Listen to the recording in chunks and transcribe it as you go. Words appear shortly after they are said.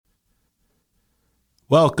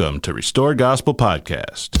Welcome to Restore Gospel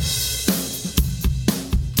Podcast.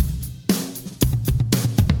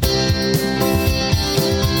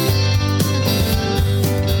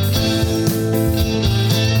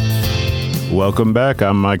 Welcome back.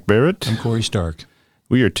 I'm Mike Barrett. I'm Corey Stark.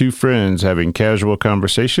 We are two friends having casual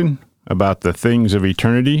conversation about the things of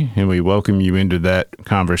eternity, and we welcome you into that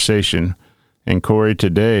conversation. And Corey,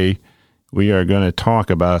 today we are going to talk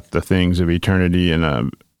about the things of eternity in a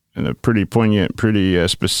pretty poignant, pretty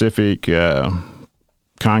specific,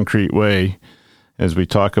 concrete way as we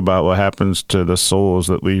talk about what happens to the souls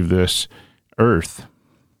that leave this earth.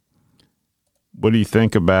 What do you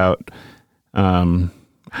think about,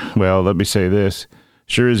 well, let me say this.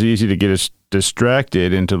 Sure is easy to get us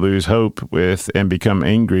distracted and to lose hope with and become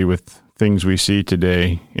angry with things we see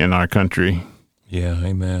today in our country. Yeah,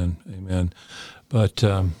 amen. But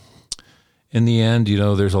in the end,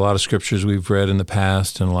 there's a lot of scriptures we've read in the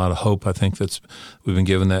past and a lot of hope, I think, we've been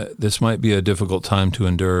given that this might be a difficult time to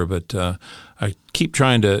endure. But I keep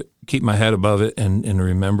trying to keep my head above it and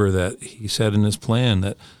remember that he said in his plan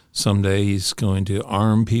that someday he's going to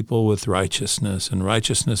arm people with righteousness, and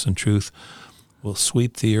righteousness and truth will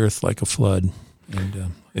sweep the earth like a flood.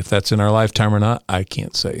 And if that's in our lifetime or not, I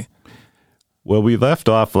can't say. Well, we left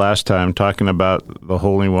off last time talking about the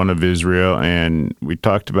Holy One of Israel, and we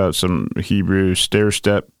talked about some Hebrew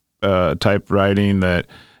stair-step type writing that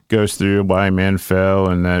goes through why man fell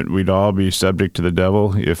and that we'd all be subject to the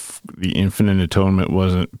devil if the infinite atonement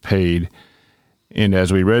wasn't paid. And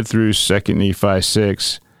as we read through 2 Nephi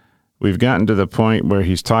 6, we've gotten to the point where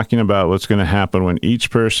he's talking about what's going to happen when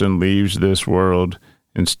each person leaves this world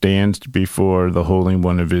and stands before the Holy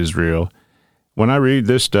One of Israel. When I read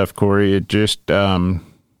this stuff, Corey, it just, I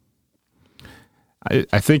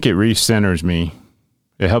think it recenters me.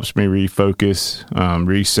 It helps me refocus,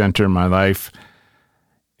 recenter my life,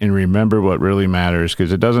 and remember what really matters,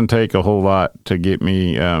 because it doesn't take a whole lot to get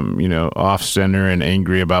me, off center and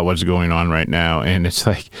angry about what's going on right now. And it's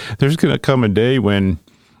like, there's going to come a day when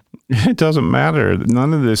it doesn't matter.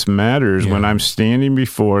 None of this matters when I'm standing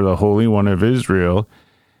before the Holy One of Israel.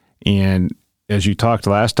 And as you talked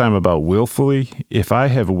last time about willfully, if I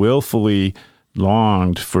have willfully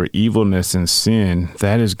longed for evilness and sin,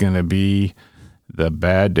 that is going to be the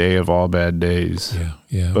bad day of all bad days.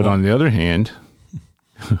 Yeah. But on the other hand,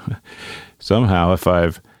 somehow if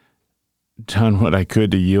I've done what I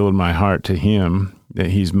could to yield my heart to him,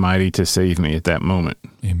 that he's mighty to save me at that moment.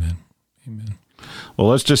 Amen. Well,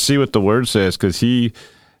 let's just see what the word says, because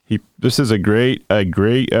this is a great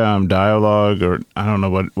dialogue, or I don't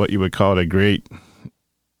know what you would call it, a great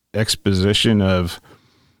exposition of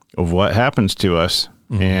what happens to us.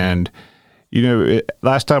 Mm-hmm. And,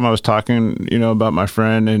 last time I was talking, about my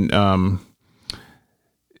friend, and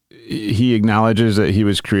he acknowledges that he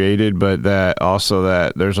was created, but that also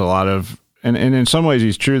that there's a lot of, and in some ways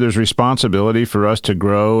he's true, there's responsibility for us to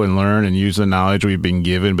grow and learn and use the knowledge we've been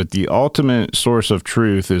given. But the ultimate source of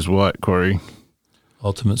truth is what, Corey?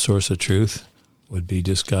 Ultimate source of truth would be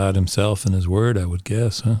just God himself and his word, I would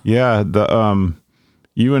guess, huh? Yeah,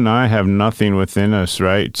 you and I have nothing within us,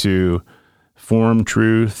 right, to form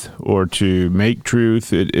truth or to make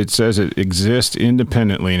truth. It says it exists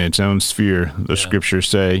independently in its own sphere, the scriptures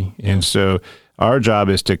say. Yeah. And so our job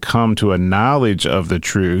is to come to a knowledge of the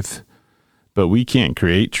truth, but we can't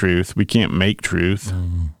create truth. We can't make truth.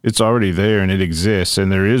 Mm-hmm. It's already there and it exists,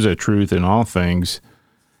 and there is a truth in all things.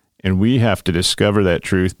 And we have to discover that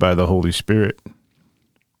truth by the Holy Spirit.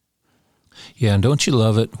 Yeah, and don't you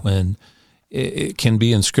love it when it can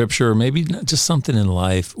be in Scripture, or maybe just something in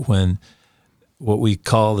life, when what we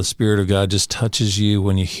call the Spirit of God just touches you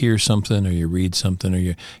when you hear something or you read something or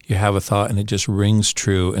you have a thought and it just rings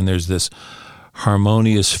true, and there's this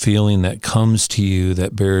harmonious feeling that comes to you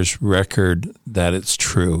that bears record that it's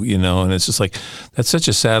true, and it's just like, that's such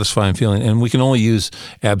a satisfying feeling. And we can only use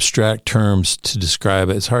abstract terms to describe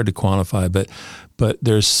it. It's hard to quantify, but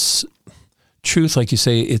there's truth, like you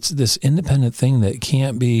say, it's this independent thing that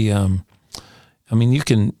can't be,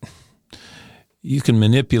 you can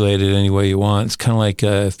manipulate it any way you want. It's kind of like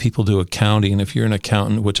if people do accounting, if you're an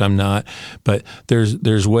accountant, which I'm not, but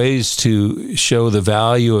there's ways to show the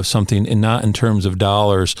value of something, and not in terms of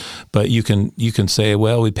dollars, but you can say,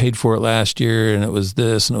 well, we paid for it last year and it was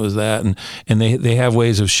this and it was that, and they have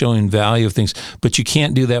ways of showing value of things, but you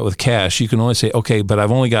can't do that with cash. You can only say, okay, but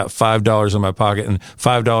I've only got $5 in my pocket, and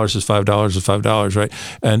 $5 is $5 is $5, right?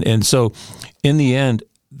 And so in the end,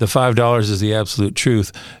 the $5 is the absolute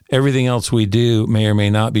truth. Everything else we do may or may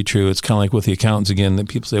not be true. It's kind of like with the accountants again, that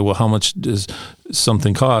people say, well, how much does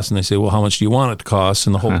something cost? And they say, well, how much do you want it to cost?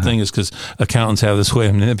 And the whole thing is because accountants have this way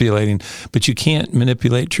of manipulating, but you can't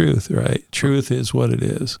manipulate truth, right? Truth is what it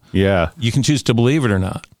is. Yeah. You can choose to believe it or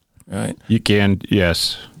not, right? You can,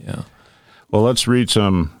 yes. Yeah. Well, let's read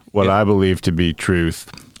some what I believe to be truth.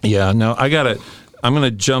 Yeah, no, I'm going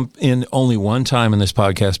to jump in only one time in this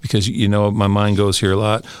podcast because, my mind goes here a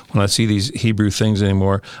lot when I see these Hebrew things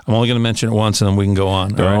anymore. I'm only going to mention it once and then we can go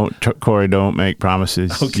on. Corey, don't make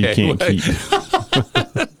promises you can't keep.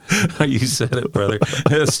 You said it, brother.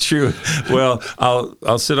 That's true. Well,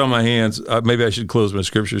 I'll sit on my hands. Maybe I should close my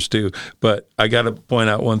scriptures too, but I got to point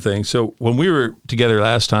out one thing. So when we were together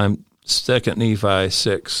last time, 2 Nephi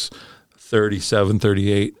 6, 37,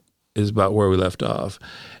 38 is about where we left off.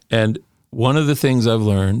 And one of the things I've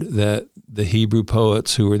learned that the Hebrew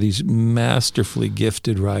poets, who were these masterfully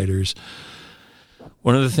gifted writers,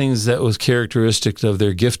 one of the things that was characteristic of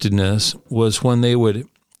their giftedness was when they would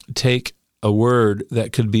take a word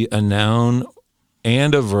that could be a noun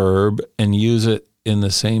and a verb and use it in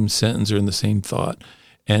the same sentence or in the same thought.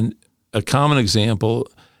 And a common example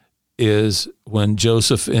is when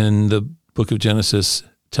Joseph in the book of Genesis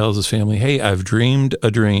tells his family, hey, I've dreamed a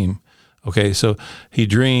dream. Okay, so he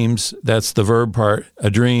dreams, that's the verb part.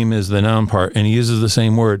 A dream is the noun part, and he uses the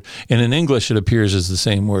same word. And in English, it appears as the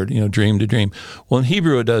same word, dream to dream. Well, in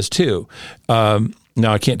Hebrew, it does too. Now,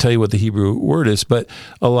 I can't tell you what the Hebrew word is, but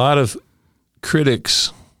a lot of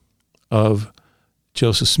critics of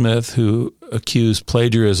Joseph Smith, who accused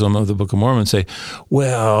plagiarism of the Book of Mormon, say,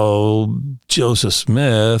 well, Joseph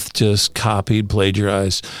Smith just copied,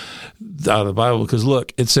 plagiarized out of the Bible, because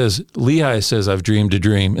look, it says, Lehi says, I've dreamed a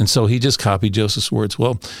dream, and so he just copied Joseph's words.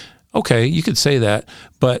 Well, okay, you could say that,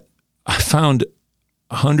 but I found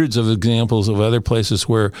hundreds of examples of other places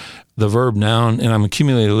where the verb noun, and I'm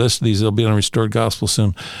accumulating a list of these, they'll be on Restored Gospel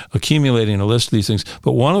soon, accumulating a list of these things,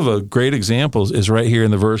 but one of the great examples is right here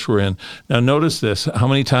in the verse we're in. Now notice this, how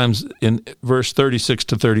many times in verse 36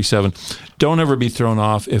 to 37, don't ever be thrown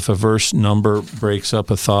off if a verse number breaks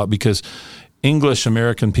up a thought, because English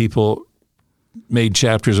American people made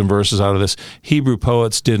chapters and verses out of this. Hebrew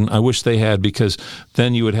poets didn't. I wish they had, because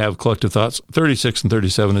then you would have collective thoughts. 36 and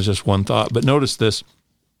 37 is just one thought. But notice this,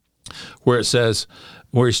 where it says,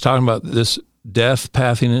 where he's talking about this death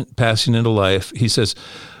passing into life, he says,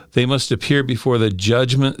 they must appear before the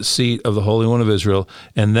judgment seat of the Holy One of Israel,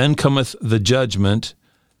 and then cometh the judgment,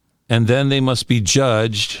 and then they must be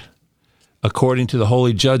judged according to the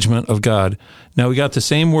holy judgment of God. Now, we got the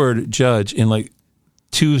same word judge in like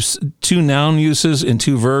two noun uses and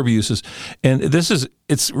two verb uses. And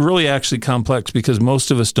it's really actually complex because most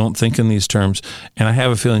of us don't think in these terms. And I have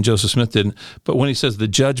a feeling Joseph Smith didn't. But when he says the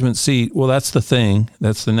judgment seat, well, that's the thing.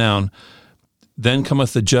 That's the noun. Then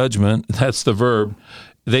cometh the judgment. That's the verb.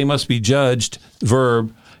 They must be judged,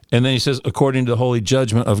 verb. And then he says, according to the holy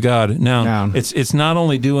judgment of God. Now, it's not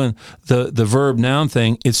only doing the verb noun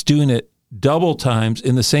thing, it's doing it double times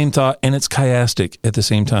in the same thought, and it's chiastic at the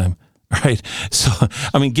same time, right? So,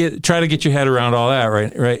 I mean, try to get your head around all that,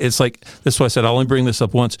 right? It's like, that's why I said I'll only bring this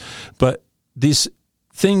up once, but these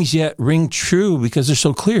things yet ring true because they're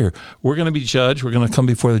so clear. We're going to be judged. We're going to come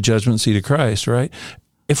before the judgment seat of Christ, right?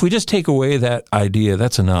 If we just take away that idea,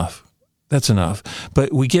 that's enough. That's enough.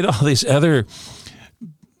 But we get all these other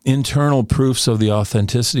internal proofs of the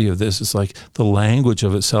authenticity of this. It's like the language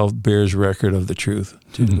of itself bears record of the truth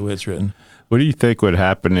to the way it's written. What do you think would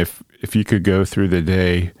happen if you could go through the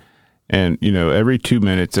day and, every 2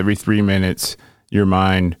 minutes, every 3 minutes, your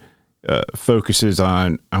mind focuses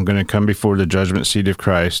on, I'm going to come before the judgment seat of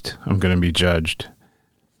Christ. I'm going to be judged.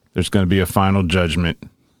 There's going to be a final judgment.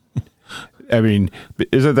 I mean,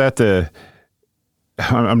 isn't that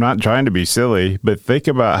I'm not trying to be silly, but think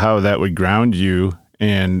about how that would ground you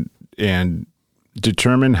and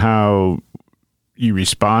determine how you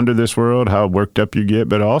respond to this world, how worked up you get,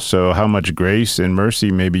 but also how much grace and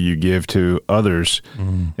mercy maybe you give to others.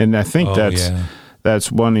 And I think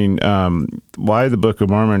that's wanting why the Book of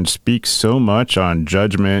Mormon speaks so much on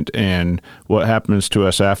judgment and what happens to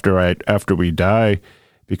us after we die,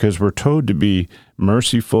 because we're told to be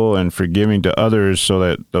merciful and forgiving to others so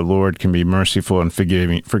that the Lord can be merciful and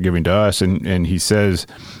forgiving to us. And he says,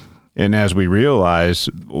 and as we realize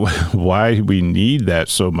why we need that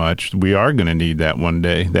so much, we are going to need that one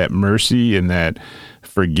day, that mercy and that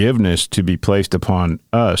forgiveness to be placed upon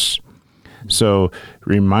us. So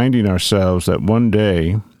reminding ourselves that one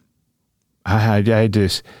day,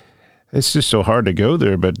 it's just so hard to go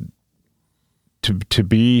there, but to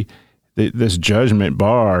be this judgment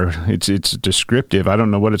bar, it's descriptive. I don't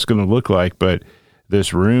know what it's going to look like, but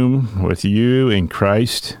this room with you in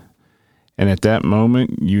Christ. And at that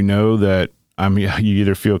moment, you know that you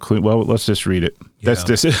either feel clean. Well, let's just read it. Yeah. That's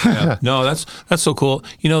this. Yeah. No, that's so cool.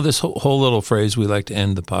 This whole little phrase we like to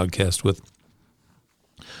end the podcast with,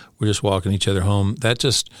 we're just walking each other home. That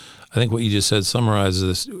just, I think what you just said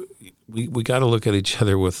summarizes this. We got to look at each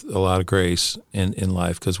other with a lot of grace in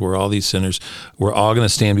life, because we're all these sinners. We're all going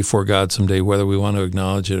to stand before God someday, whether we want to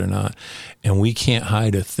acknowledge it or not. And we can't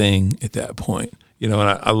hide a thing at that point. And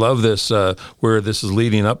I love this, where this is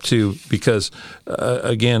leading up to, because,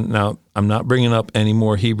 again, now I'm not bringing up any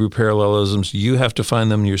more Hebrew parallelisms. You have to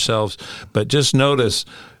find them yourselves. But just notice,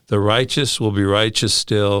 the righteous will be righteous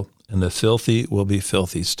still, and the filthy will be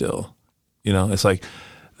filthy still. It's like,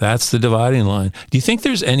 that's the dividing line. Do you think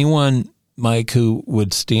there's anyone, Mike, who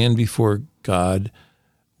would stand before God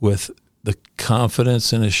with the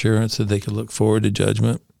confidence and assurance that they could look forward to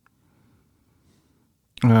judgment?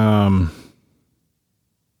 Well,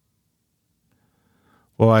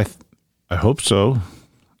 I hope so.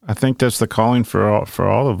 I think that's the calling for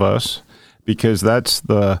all of us, because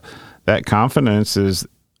that confidence is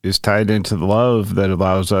tied into the love that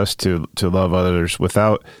allows us to love others.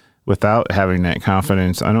 Without having that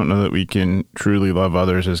confidence, I don't know that we can truly love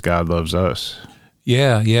others as God loves us.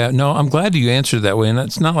 Yeah. No, I'm glad you answered that way. And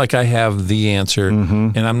it's not like I have the answer,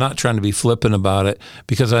 and I'm not trying to be flippant about it,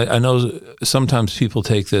 because I know sometimes people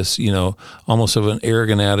take this, almost of an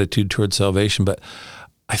arrogant attitude towards salvation. But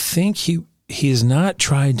I think he has not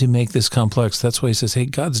tried to make this complex. That's why he says, hey,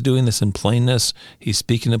 God's doing this in plainness. He's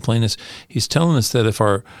speaking in plainness. He's telling us that if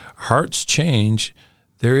our hearts change,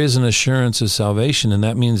 there is an assurance of salvation. And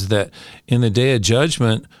that means that in the day of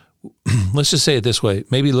judgment, let's just say it this way,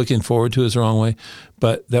 maybe looking forward to is the wrong way,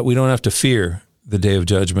 but that we don't have to fear the day of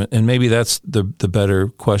judgment. And maybe that's the better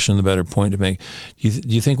question, the better point to make. Do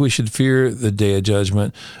you think we should fear the day of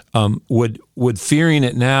judgment? Would fearing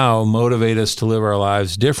it now motivate us to live our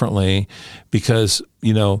lives differently? Because,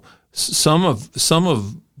 some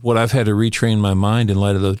of what I've had to retrain my mind in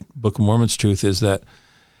light of the Book of Mormon's truth is that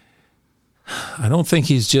I don't think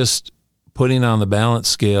he's just putting on the balance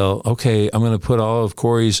scale, okay, I'm going to put all of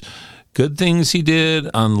Corey's good things he did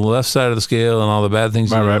on the left side of the scale and all the bad things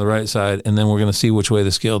he did on the right side, and then we're going to see which way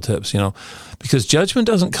the scale tips, because judgment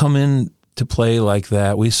doesn't come in to play like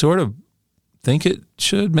that. We sort of think it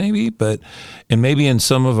should, maybe, and maybe in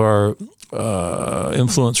some of our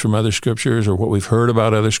influence from other scriptures or what we've heard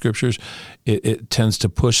about other scriptures, it tends to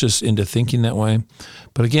push us into thinking that way.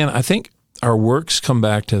 But again, I think our works come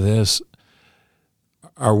back to this.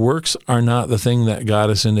 Our works are not the thing that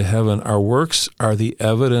got us into heaven. Our works are the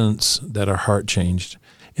evidence that our heart changed.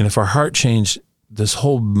 And if our heart changed, this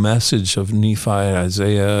whole message of Nephi,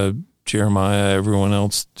 Isaiah, Jeremiah, everyone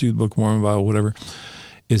else, through the Book of Mormon, Bible, whatever,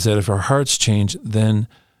 is that if our hearts change, then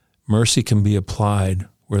mercy can be applied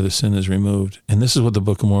where the sin is removed. And this is what the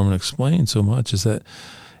Book of Mormon explains so much, is that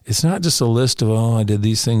it's not just a list of, I did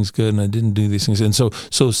these things good and I didn't do these things. And so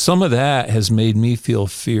some of that has made me feel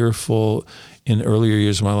fearful in earlier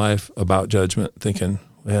years of my life about judgment, thinking,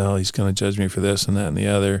 well, he's going to judge me for this and that and the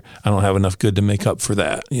other. I don't have enough good to make up for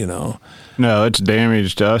that, No, it's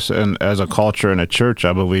damaged us and as a culture and a church,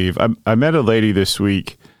 I believe. I met a lady this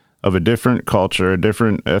week of a different culture, a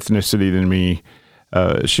different ethnicity than me.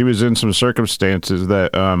 She was in some circumstances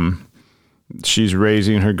that she's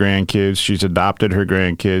raising her grandkids. She's adopted her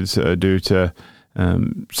grandkids due to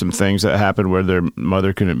some things that happened where their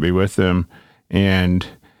mother couldn't be with them. And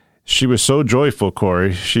she was so joyful,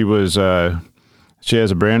 Corey. She has a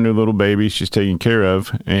brand new little baby she's taking care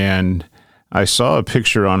of. And I saw a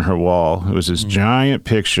picture on her wall. It was this giant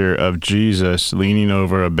picture of Jesus leaning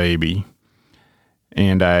over a baby.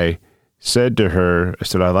 And I said to her,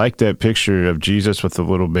 I like that picture of Jesus with the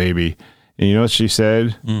little baby. And you know what she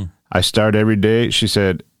said? I start every day. She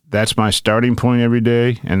said, that's my starting point every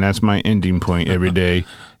day, and that's my ending point every day.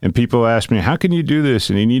 And people ask me, how can you do this?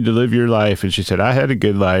 And you need to live your life. And she said, I had a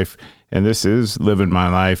good life, and this is living my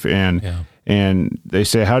life. And they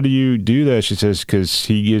say, how do you do that? She says, because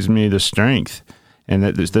he gives me the strength. And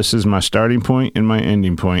that this is my starting point and my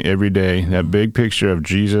ending point every day. That big picture of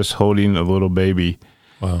Jesus holding a little baby.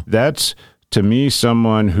 Wow. That's, to me,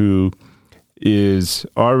 someone who is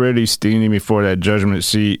already standing before that judgment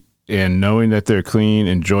seat and knowing that they're clean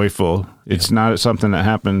and joyful. It's not something that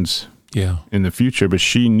happens in the future, but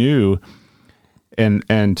she knew.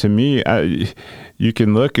 And to me, you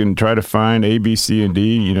can look and try to find A, B, C, and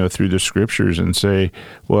D, through the scriptures and say,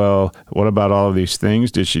 well, what about all of these things?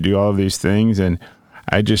 Did she do all of these things? And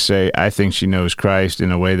I just say, I think she knows Christ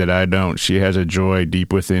in a way that I don't. She has a joy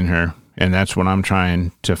deep within her, and that's what I'm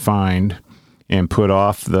trying to find. and put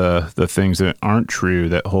off the things that aren't true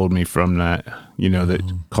that hold me from that,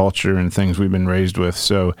 that culture and things we've been raised with.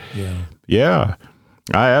 So, yeah,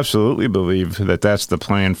 I absolutely believe that that's the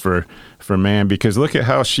plan for man, because look at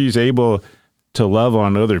how she's able to love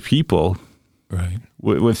on other people, right,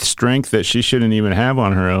 with strength that she shouldn't even have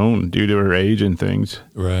on her own due to her age and things.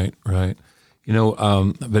 Right.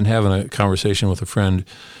 I've been having a conversation with a friend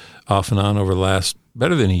off and on over the last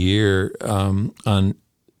better than a year on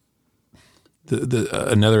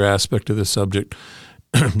another aspect of this subject.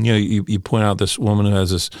 You point out this woman who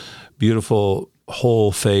has this beautiful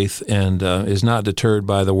whole faith and is not deterred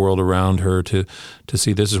by the world around her to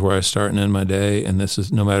see this is where I start and end my day, and this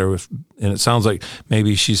is no matter if. And it sounds like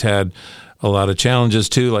maybe she's had a lot of challenges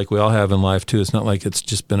too, like we all have in life too. It's not like it's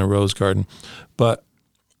just been a rose garden. But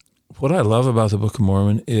what I love about the Book of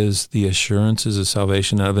Mormon is the assurances of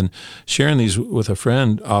salvation. I've been sharing these with a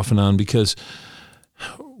friend off and on because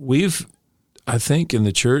I think in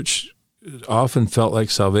the church, often felt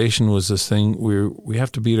like salvation was this thing we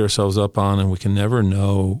have to beat ourselves up on, and we can never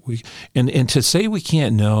know. And to say we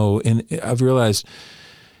can't know, and I've realized,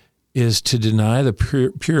 is to deny the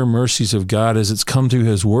pure mercies of God as it's come through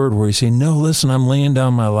His Word, where He's saying, no, listen, I'm laying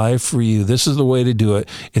down my life for you. This is the way to do it.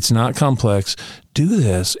 It's not complex. Do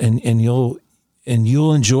this, and you'll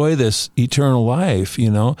enjoy this eternal life.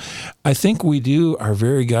 I think we do our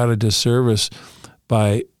very God a disservice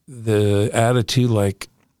by the attitude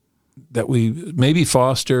that we maybe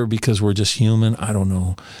foster because we're just human. I don't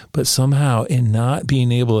know. But somehow in not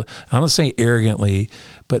being able to, I don't say arrogantly,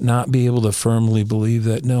 but not be able to firmly believe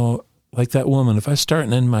that, no, like that woman, if I start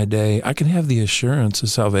and end my day, I can have the assurance of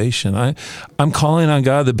salvation. I'm calling on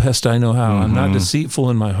God the best I know how. Mm-hmm. I'm not deceitful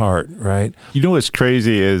in my heart, right? What's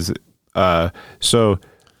crazy is, so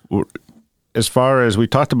as far as we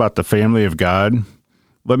talked about the family of God,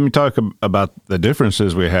 let me talk about the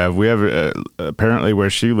differences we have. We have, apparently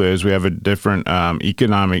where she lives, we have a different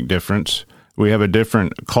economic difference. We have a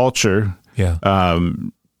different culture. Yeah.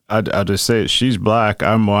 I'll just say it. She's black.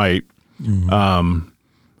 I'm white. Mm-hmm.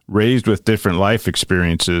 Raised with different life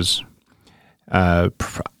experiences. I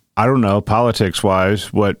don't know,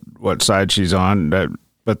 politics-wise, what side she's on.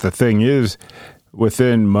 But the thing is,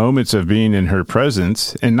 within moments of being in her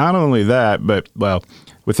presence, and not only that, but,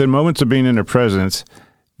 within moments of being in her presence,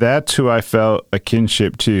 that's who I felt a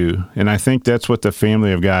kinship to. And I think that's what the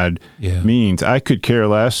family of God means. I could care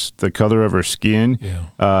less the color of her skin,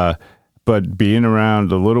 but being around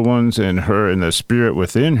the little ones and her and the spirit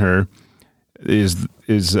within her is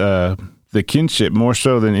the kinship, more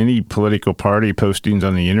so than any political party postings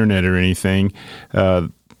on the internet or anything.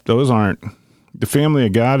 Those aren't. The family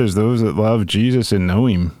of God is those that love Jesus and know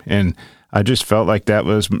Him. And I just felt like that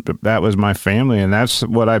was my family, and that's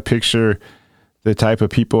what I picture the type of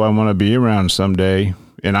people I want to be around someday,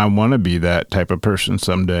 and I want to be that type of person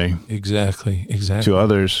someday. Exactly. To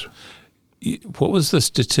others. What was the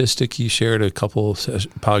statistic you shared a couple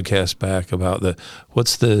podcasts back about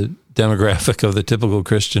what's the demographic of the typical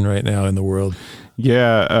Christian right now in the world?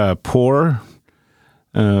 Yeah, poor,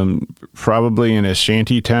 probably in a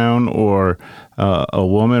shanty town, or a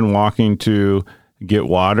woman walking to get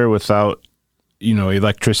water without,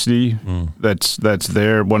 electricity. That's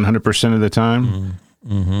there 100% of the time.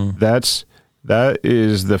 Mm-hmm. That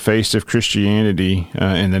is the face of Christianity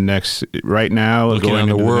in the next, right now. Looking on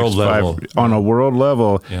the world level. On a world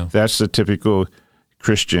level, that's the typical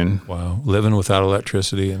Christian. Wow, living without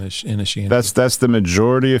electricity in a shanty. That's the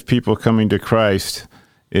majority of people coming to Christ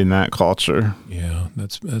in that culture. Yeah,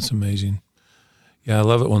 that's amazing. Yeah, I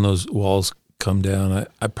love it when those walls come down.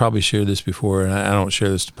 I probably shared this before, and I don't share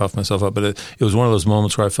this to puff myself up, but it was one of those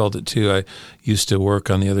moments where I felt it too. I used to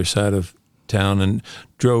work on the other side of town and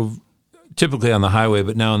drove typically on the highway,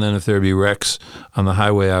 but now and then if there'd be wrecks on the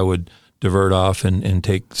highway, I would divert off and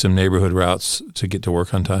take some neighborhood routes to get to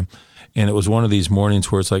work on time. And it was one of these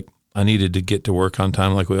mornings where it's like I needed to get to work on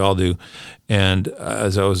time like we all do. And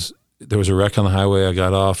there was a wreck on the highway, I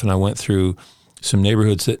got off and I went through some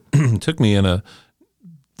neighborhoods that took me in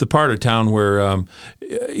the part of town where,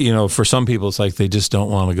 for some people, it's like they just don't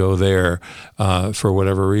want to go there for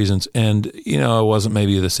whatever reasons. And, it wasn't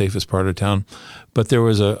maybe the safest part of town. But there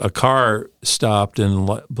was a car stopped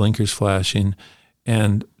and blinkers flashing,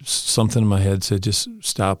 and something in my head said, just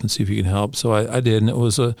stop and see if you can help. So I did, and it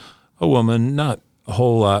was a woman, not a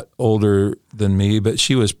whole lot older than me, but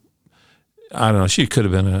she was, I don't know, she could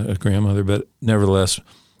have been a grandmother, but nevertheless,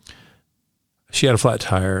 she had a flat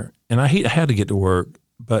tire, and I had to get to work.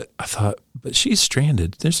 But I thought, but she's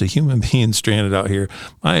stranded. There's a human being stranded out here.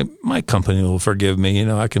 My company will forgive me.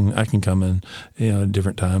 I can come in, at a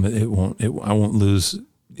different time. I won't lose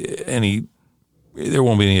any there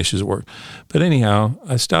won't be any issues at work. But anyhow,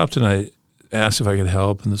 I stopped and I asked if I could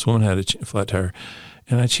help, and this woman had a flat tire,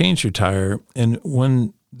 and I changed her tire. And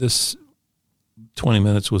when this 20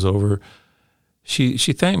 minutes was over, she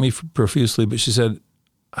thanked me profusely, but she said,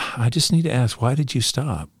 I just need to ask, why did you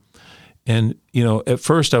stop? And, at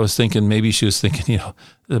first I was thinking maybe she was thinking,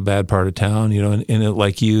 the bad part of town, and it,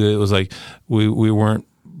 like you, it was like we weren't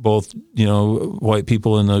both, white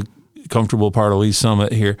people in the comfortable part of Lee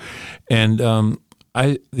Summit here. And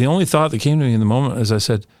the only thought that came to me in the moment is I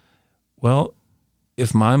said, well,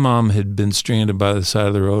 if my mom had been stranded by the side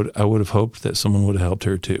of the road, I would have hoped that someone would have helped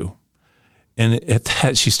her too. And at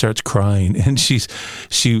that, she starts crying, and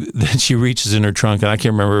then she reaches in her trunk, and I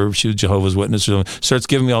can't remember if she was Jehovah's Witness or something, starts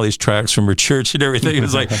giving me all these tracts from her church and everything. It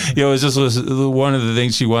was like, it was one of the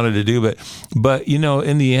things she wanted to do. But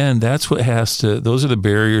in the end, that's what those are the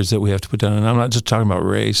barriers that we have to put down. And I'm not just talking about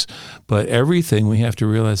race, but everything. We have to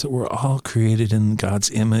realize that we're all created in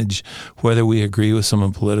God's image, whether we agree with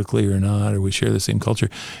someone politically or not, or we share the same culture.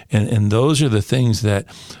 And those are the things that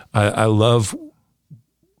I love.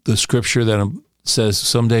 The scripture that says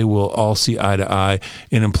someday we'll all see eye to eye.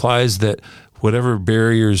 It implies that whatever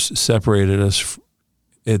barriers separated us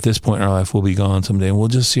at this point in our life will be gone someday, and we'll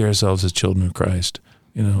just see ourselves as children of Christ.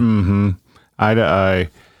 Mm-hmm. Eye to eye.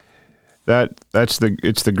 It's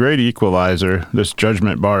the great equalizer, this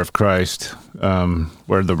judgment bar of Christ,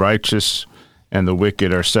 where the righteous and the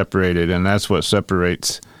wicked are separated, and that's what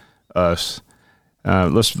separates us.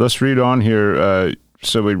 Let's read on here.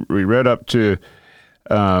 So we read up to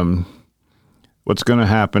what's going to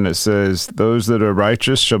happen. It says, those that are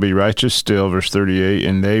righteous shall be righteous still, verse 38,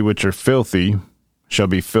 and they which are filthy shall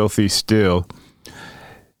be filthy still.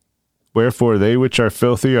 Wherefore they which are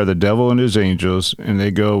filthy are the devil and his angels, and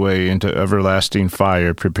they go away into everlasting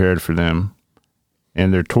fire prepared for them.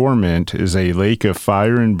 And their torment is a lake of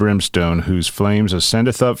fire and brimstone, whose flames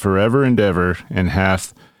ascendeth up forever and ever, and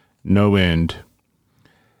hath no end.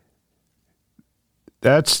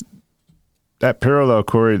 That parallel,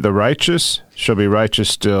 Corey, the righteous shall be righteous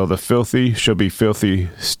still, the filthy shall be filthy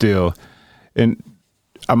still. And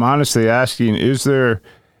I'm honestly asking, is there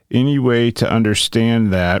any way to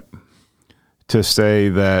understand that, to say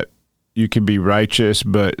that you can be righteous,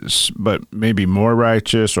 but maybe more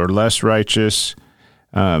righteous or less righteous,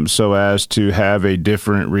 so as to have a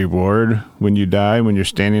different reward when you die, when you're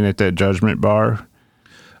standing at that judgment bar?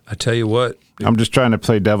 I tell you what. I'm just trying to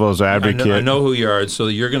play devil's advocate. I know who you are, so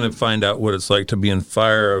you're going to find out what it's like to be in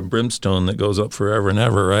fire of brimstone that goes up forever and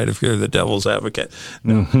ever, right? If you're the devil's advocate.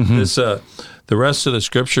 No, the rest of the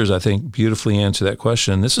scriptures, I think, beautifully answer that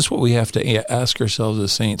question. This is what we have to ask ourselves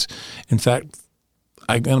as saints. In fact,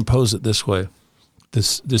 I'm going to pose it this way.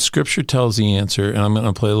 The scripture tells the answer, and I'm going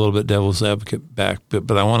to play a little bit devil's advocate back,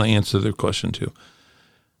 but I want to answer the question too.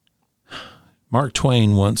 Mark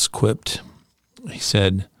Twain once quipped, he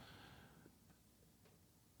said,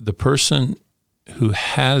 the person who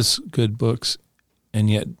has good books and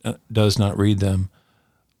yet does not read them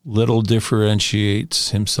little differentiates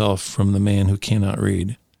himself from the man who cannot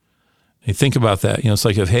read. You think about that. It's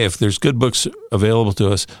like if there's good books available to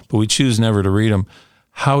us, but we choose never to read them,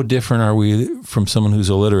 how different are we from someone who's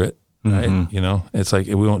illiterate, right? Mm-hmm. It's like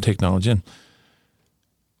we won't take knowledge in.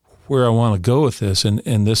 Where I want to go with this, and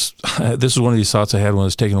this is one of these thoughts I had when I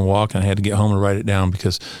was taking a walk, and I had to get home and write it down,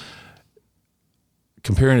 because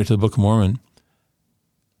comparing it to the Book of Mormon,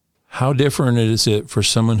 how different is it for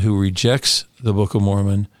someone who rejects the Book of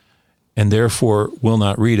Mormon and therefore will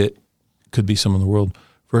not read it, could be someone in the world,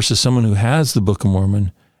 versus someone who has the Book of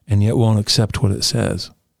Mormon and yet won't accept what it says.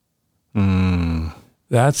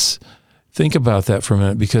 Think about that for a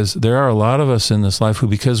minute, because there are a lot of us in this life who,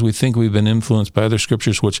 because we think we've been influenced by other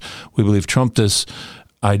scriptures, which we believe trump this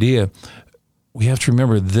idea, we have to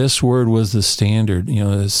remember this word was the standard. 2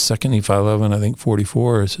 Nephi 11, I think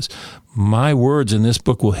 44, it says, my words in this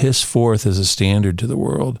book will hiss forth as a standard to the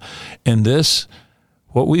world. And this,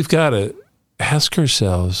 what we've got to ask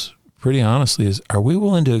ourselves pretty honestly is, are we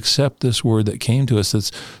willing to accept this word that came to us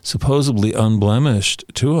that's supposedly unblemished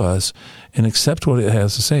to us and accept what it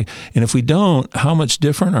has to say? And if we don't, how much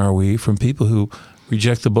different are we from people who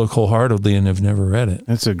reject the book wholeheartedly and have never read it?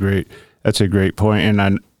 That's a great point.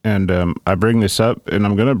 And I bring this up, and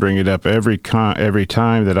I'm going to bring it up every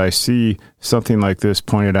time that I see something like this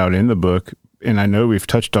pointed out in the book. And I know we've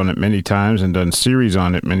touched on it many times and done series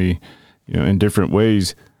on it in different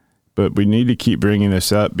ways. But we need to keep bringing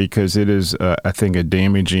this up, because it is, I think, a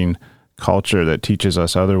damaging culture that teaches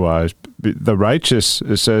us otherwise. The righteous,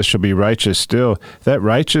 it says, shall be righteous still. That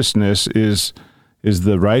righteousness is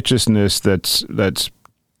the righteousness that's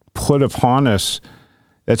put upon us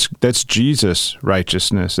That's Jesus'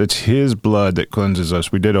 righteousness. It's his blood that cleanses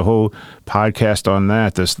us. We did a whole podcast on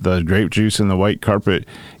that, the grape juice and the white carpet.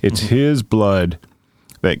 It's his blood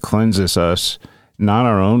that cleanses us, not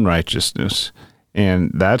our own righteousness.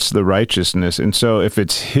 And that's the righteousness. And so if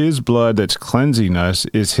it's his blood that's cleansing us,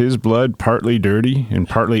 is his blood partly dirty and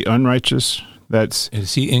partly unrighteous?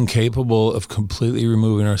 Is he incapable of completely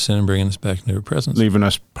removing our sin and bringing us back into her presence? Leaving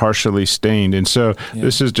us partially stained. And so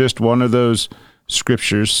this is just one of those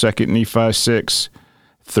scriptures, 2 Nephi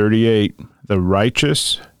 6:38. The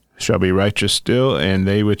righteous shall be righteous still, and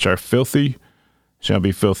they which are filthy shall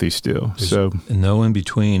be filthy still. There's no in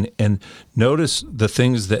between. And notice the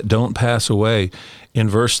things that don't pass away. In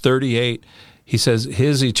verse 38, he says,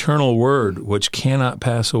 his eternal word, which cannot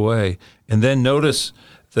pass away. And then notice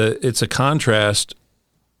it's a contrast.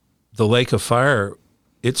 The lake of fire,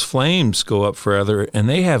 its flames go up forever, and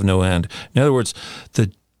they have no end. In other words,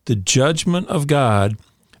 the judgment of God,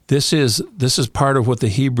 this is part of what the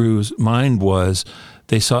Hebrews' mind was.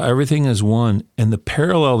 They saw everything as one. And the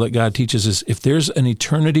parallel that God teaches is if there's an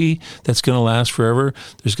eternity that's going to last forever,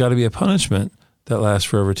 there's got to be a punishment that lasts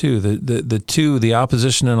forever too. The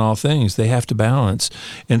opposition in all things, they have to balance.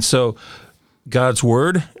 And so God's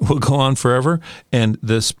word will go on forever, and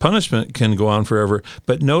this punishment can go on forever.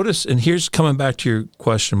 But notice, and here's coming back to your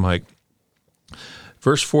question, Mike,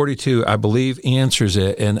 verse 42, I believe, answers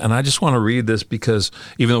it. And I just want to read this because,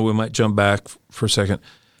 even though we might jump back for a second,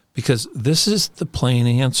 because this is the plain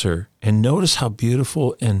answer. And notice how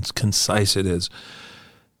beautiful and concise it is.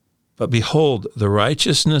 But behold, the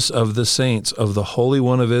righteousness of the saints of the Holy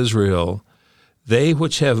One of Israel, they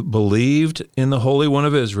which have believed in the Holy One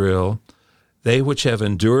of Israel, they which have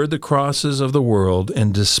endured the crosses of the world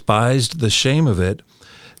and despised the shame of it,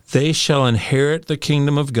 they shall inherit the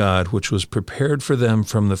kingdom of God, which was prepared for them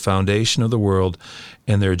from the foundation of the world,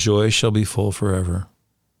 and their joy shall be full forever.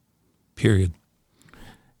 Period.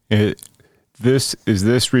 Is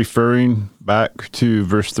this referring back to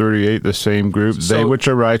verse 38, the same group? They which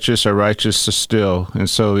are righteous still. And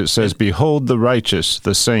so it says, behold the righteous,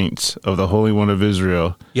 the saints of the Holy One of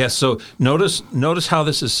Israel. Yes, so notice how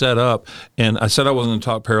this is set up. And I said I wasn't going to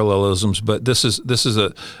talk parallelisms, but this is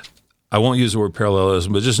I won't use the word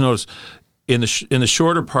parallelism, but just notice in the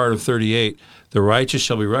shorter part of 38, the righteous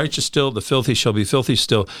shall be righteous still, the filthy shall be filthy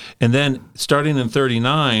still. And then starting in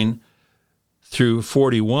 39 through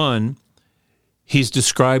 41, he's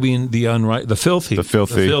describing the filthy. The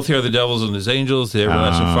filthy are the devils and his angels, the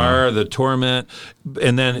everlasting fire, the torment,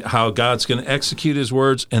 and then how God's going to execute his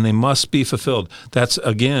words, and they must be fulfilled. That's,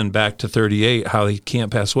 again, back to 38, how he can't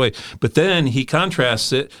pass away. But then he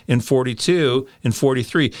contrasts it in 42 and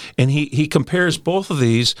 43, and he compares both of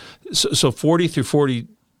these. So 40 through 40,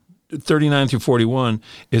 39 through 41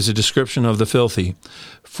 is a description of the filthy.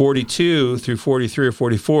 42 through 43 or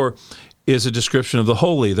 44 is a description of the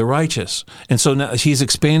holy, the righteous. And so now he's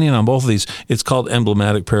expanding on both of these. It's called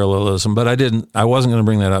emblematic parallelism, but I wasn't going to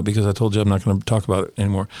bring that up because I told you I'm not going to talk about it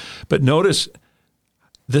anymore. But notice,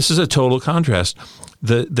 this is a total contrast.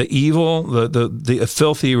 The evil, the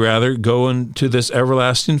filthy rather, go into this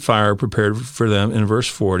everlasting fire prepared for them in verse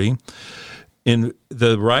 40. In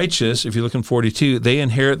the righteous, if you look in 42, they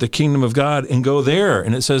inherit the kingdom of God and go there.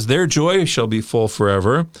 And it says, their joy shall be full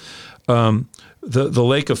forever. The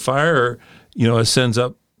lake of fire, ascends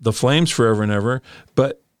up the flames forever and ever,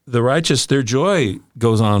 but the righteous, their joy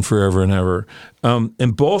goes on forever and ever.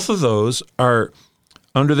 And both of those are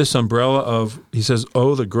under this umbrella of, he says,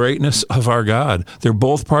 oh, the greatness of our God. They're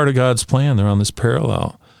both part of God's plan. They're on this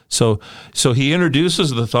parallel. So he introduces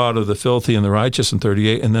the thought of the filthy and the righteous in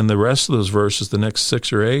 38, and then the rest of those verses, the next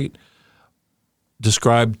 6 or 8,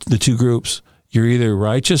 describe the two groups. You're either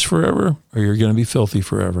righteous forever or you're going to be filthy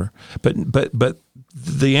forever. But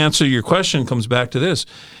the answer to your question comes back to this.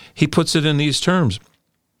 He puts it in these terms.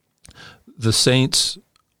 The saints,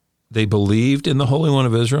 they believed in the Holy One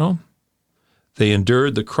of Israel. They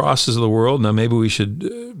endured the crosses of the world. Now maybe we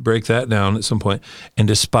should break that down at some point. And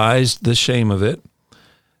despised the shame of it.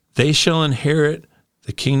 They shall inherit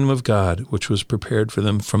the kingdom of God, which was prepared for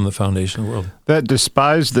them from the foundation of the world. That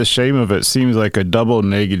despised the shame of it seems like a double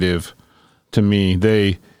negative to me.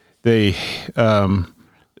 They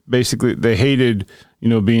basically they hated,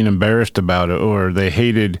 being embarrassed about it, or they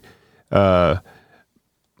hated not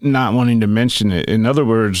wanting to mention it. In other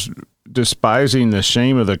words, despising the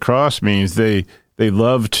shame of the cross means they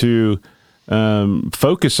love to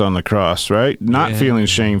focus on the cross, right? Not feeling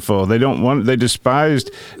shameful. They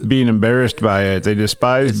despised being embarrassed by it. They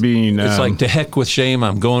despised being... It's like, to heck with shame,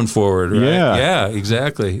 I'm going forward, right? Yeah,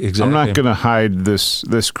 exactly. I'm not going to hide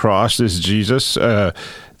this cross, this Jesus.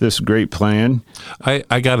 this great plan.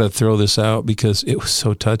 I got to throw this out because it was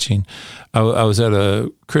so touching. I was at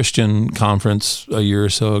a Christian conference a year or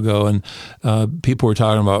so ago, and people were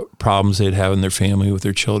talking about problems they'd have in their family with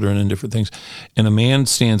their children and different things. And a man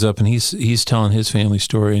stands up and he's telling his family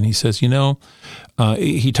story, and he says,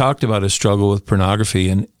 he talked about his struggle with pornography,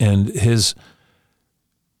 and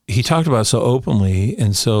he talked about it so openly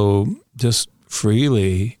and so just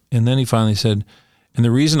freely. And then he finally said, and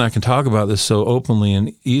the reason I can talk about this so openly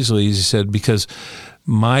and easily is, he said, because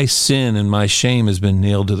my sin and my shame has been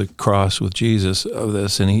nailed to the cross with Jesus of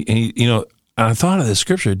this. And he I thought of the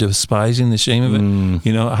scripture, despising the shame of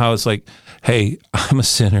it, how it's like, hey, I'm a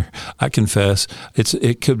sinner. I confess.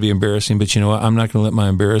 It could be embarrassing, but you know what? I'm not going to let my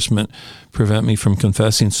embarrassment prevent me from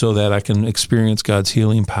confessing so that I can experience God's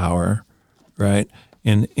healing power, right?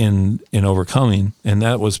 In overcoming. And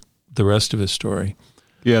that was the rest of his story.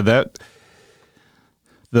 Yeah,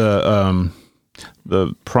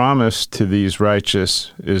 the promise to these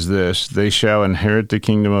righteous is this: they shall inherit the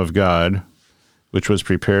kingdom of God, which was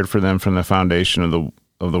prepared for them from the foundation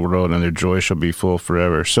of the world, and their joy shall be full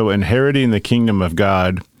forever. So inheriting the kingdom of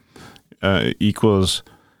God equals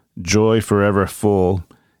joy forever full,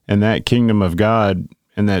 and that kingdom of God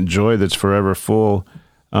and that joy that's forever full,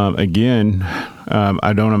 I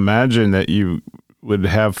don't imagine that you would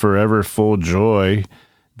have forever full joy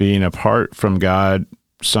being apart from God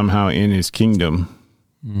somehow in his kingdom,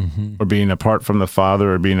 or being apart from the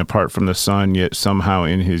Father, or being apart from the Son, yet somehow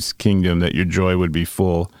in his kingdom, that your joy would be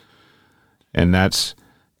full. And that's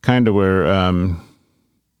kind of where,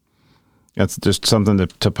 that's just something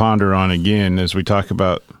to ponder on again as we talk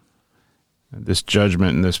about this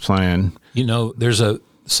judgment and this plan. There's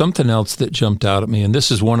something else that jumped out at me, and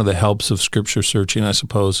this is one of the helps of Scripture searching, I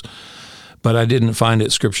suppose. But I didn't find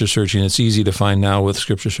it Scripture searching. It's easy to find now with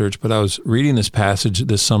Scripture search. But I was reading this passage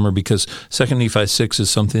this summer because 2 Nephi 6 is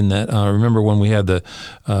something that I remember when we had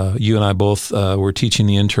you and I both were teaching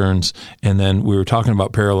the interns, and then we were talking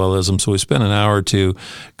about parallelism. So we spent an hour or two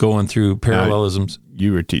going through parallelisms.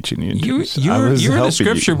 You were teaching the interns. You were the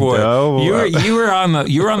Scripture boy. No. You were on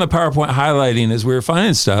the PowerPoint highlighting as we were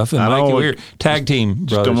finding stuff, and Mikey, we were tag team brothers.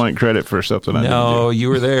 Just don't want credit for something I didn't do. No, you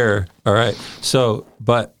were there. All right. So,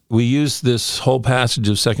 but we used this whole passage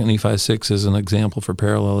of 2 Nephi 6 as an example for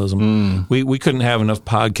parallelism. We couldn't have enough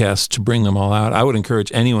podcasts to bring them all out. I would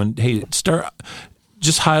encourage anyone,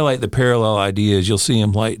 just highlight the parallel ideas. You'll see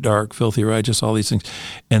them: light, dark, filthy, righteous, all these things.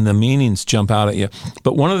 And the meanings jump out at you.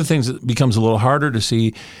 But one of the things that becomes a little harder to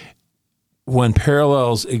see when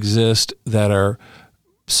parallels exist that are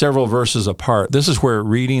several verses apart. This is where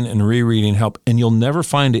reading and rereading help, and you'll never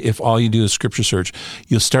find it if all you do is Scripture search.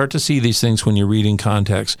 You'll start to see these things when you're reading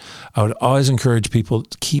context. I would always encourage people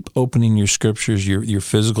to keep opening your Scriptures, your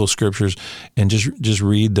physical Scriptures, and just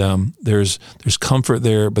read them. There's comfort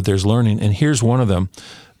there, but there's learning. And here's one of them.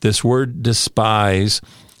 This word despise,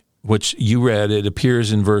 which you read, it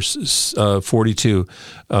appears in verse 42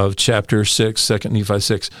 of chapter 6, 2 Nephi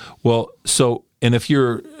 6. Well, and if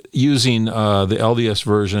you're using the LDS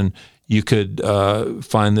version, you could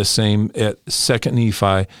find the same at 2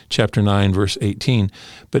 Nephi chapter 9, verse 18.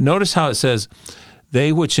 But notice how it says,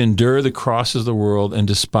 they which endure the crosses of the world and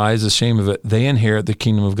despise the shame of it, they inherit the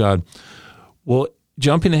kingdom of God. Well,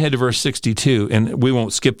 jumping ahead to verse 62, and we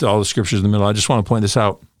won't skip all the scriptures in the middle, I just want to point this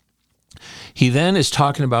out. He then is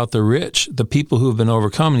talking about the rich, the people who have been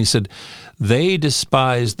overcome, and he said, they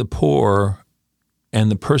despise the poor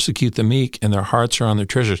and persecute the meek, and their hearts are on their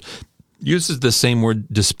treasures. Uses the same word,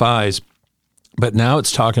 despise, but now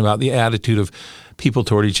it's talking about the attitude of people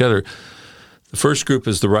toward each other. The first group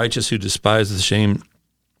is the righteous who despise the shame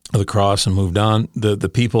of the cross and moved on. The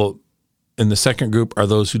people in the second group are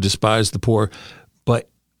those who despise the poor. But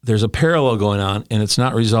there's a parallel going on, and it's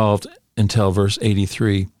not resolved until verse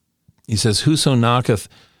 83. He says, whoso knocketh,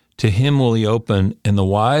 to him will he open, and the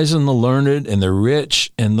wise and the learned and the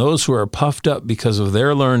rich and those who are puffed up because of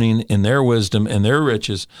their learning and their wisdom and their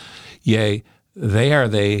riches, yea, they are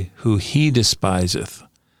they who he despiseth.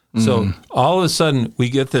 So all of a sudden we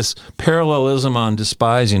get this parallelism on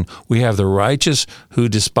despising. We have the righteous who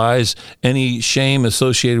despise any shame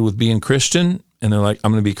associated with being Christian, and they're like,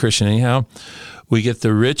 I'm going to be Christian anyhow. We get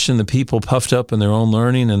the rich and the people puffed up in their own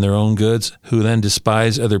learning and their own goods, who then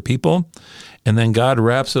despise other people. And then God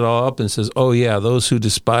wraps it all up and says, oh yeah, those who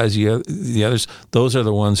despise the others, those are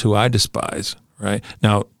the ones who I despise, right?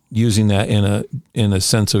 Now, using that in a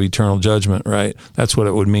sense of eternal judgment, right? That's what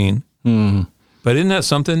it would mean. But isn't that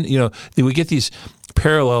something? We get these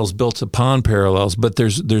parallels built upon parallels, but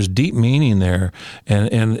there's deep meaning there,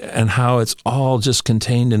 and how it's all just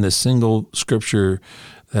contained in a single scripture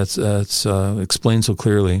that's explained so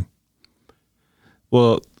clearly.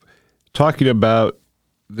 Well, talking about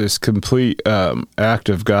this complete act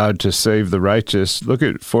of God to save the righteous, look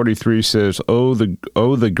at 43 says, "Oh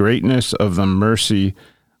the greatness of the mercy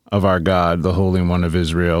of our God, the Holy One of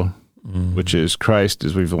Israel, which is Christ,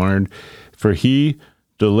 as we've learned. For he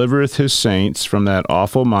delivereth his saints from that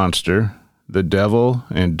awful monster, the devil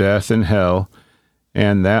and death and hell,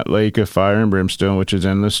 and that lake of fire and brimstone, which is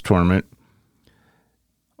endless torment.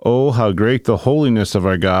 Oh, how great the holiness of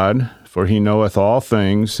our God! For he knoweth all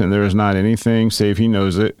things, and there is not anything save he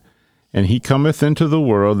knows it. And he cometh into the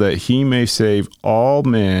world that he may save all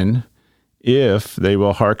men, if they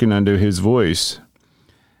will hearken unto his voice."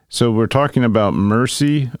 So we're talking about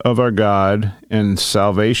mercy of our God and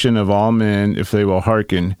salvation of all men if they will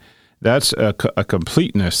hearken. That's a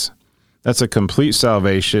completeness. That's a complete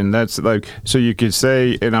salvation. That's like, so you could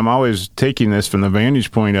say, and I'm always taking this from the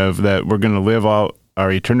vantage point of that we're going to live out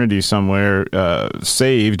our eternity somewhere,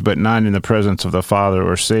 saved but not in the presence of the Father,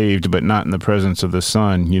 or saved but not in the presence of the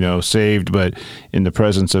Son, saved but in the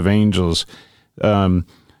presence of angels.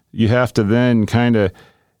 You have to then kind of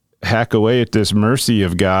hack away at this mercy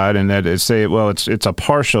of God, and that is say, well, it's a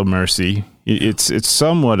partial mercy. It's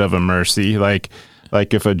somewhat of a mercy, like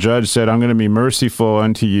if a judge said, "I'm going to be merciful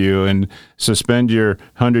unto you and suspend your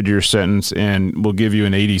 100-year sentence, and we'll give you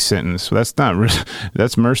an 80 sentence." Well,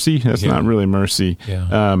 that's mercy. That's not really mercy.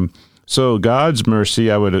 Yeah. So God's mercy,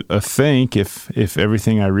 I would think, if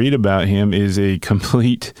everything I read about Him is a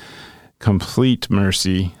complete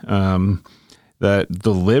mercy that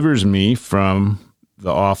delivers me from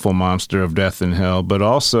the awful monster of death and hell, but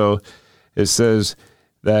also it says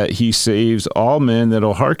that He saves all men that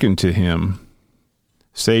will hearken to Him.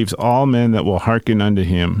 Saves all men that will hearken unto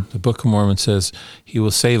Him. The Book of Mormon says He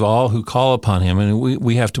will save all who call upon Him, and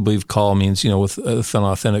we have to believe call means with an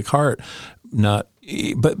authentic heart, not.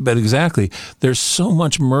 But exactly, there's so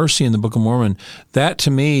much mercy in the Book of Mormon. That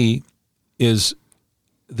to me is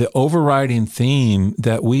the overriding theme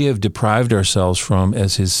that we have deprived ourselves from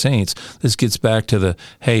as His saints. This gets back to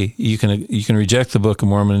hey, you can reject the Book of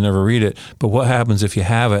Mormon and never read it, but what happens if you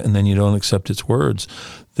have it and then you don't accept its words?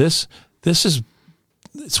 This is.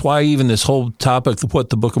 It's why even this whole topic, what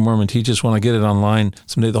the Book of Mormon teaches, when I get it online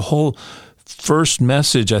someday, the whole first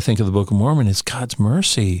message, I think, of the Book of Mormon is God's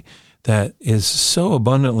mercy that is so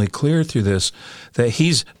abundantly clear through this, that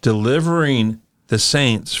He's delivering the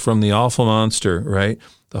saints from the awful monster, right?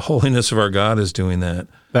 The holiness of our God is doing that.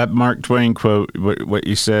 That Mark Twain quote, what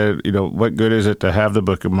you said, what good is it to have the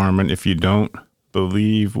Book of Mormon if you don't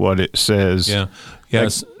believe what it says? Yeah.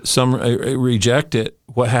 Yes, some reject it.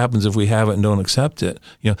 What happens if we have it and don't accept it?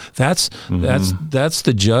 That's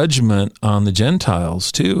the judgment on the Gentiles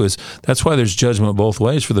too. That's why there's judgment both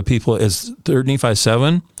ways for the people, as 3 Nephi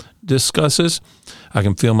 7 discusses. I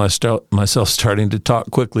can feel myself starting to talk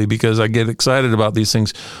quickly because I get excited about these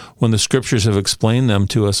things when the Scriptures have explained them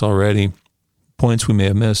to us already. Points we may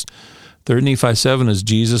have missed. 3 Nephi 7 is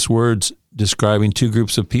Jesus' words describing two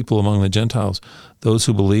groups of people among the Gentiles: those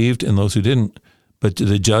who believed and those who didn't. But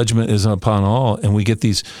the judgment is upon all, and we get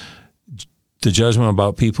the judgment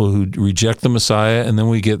about people who reject the Messiah, and then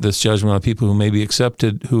we get this judgment on people who maybe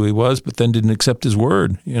accepted who He was, but then didn't accept His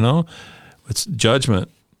word. It's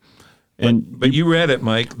judgment. But you read it,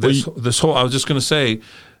 Mike. This whole, I was just going to say,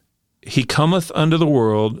 He cometh unto the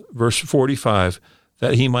world, verse 45,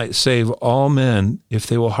 that He might save all men if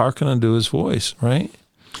they will hearken unto His voice. Right?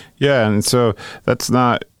 Yeah, and so that's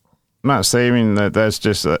not. I'm not saying that's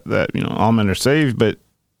just that all men are saved, but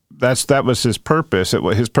that was His purpose.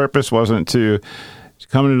 His purpose wasn't to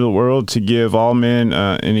come into the world to give all men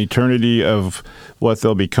an eternity of what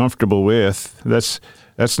they'll be comfortable with. That's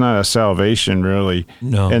not a salvation, really.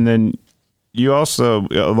 No. And then you also,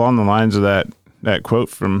 along the lines of that quote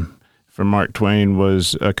from Mark Twain,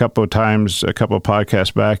 was a couple of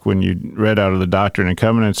podcasts back when you read out of the Doctrine and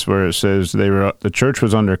Covenants, where it says the church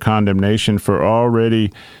was under condemnation for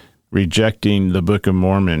already rejecting the Book of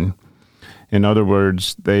Mormon. In other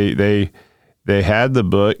words, they had the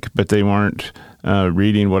book, but they weren't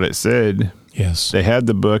reading what it said. Yes. They had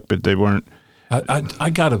the book, but they weren't. I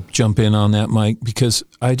got to jump in on that, Mike, because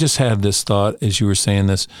I just had this thought as you were saying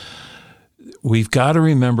this. We've got to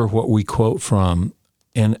remember what we quote from.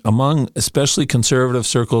 And among especially conservative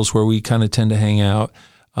circles where we kind of tend to hang out,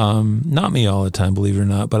 not me all the time, believe it or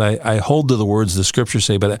not, but I hold to the words the Scriptures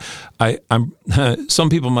say. But I'm some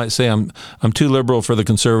people might say I'm too liberal for the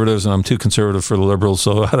conservatives and I'm too conservative for the liberals.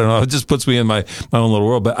 So I don't know. It just puts me in my own little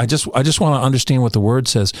world. But I just want to understand what the Word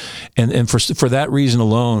says, and for that reason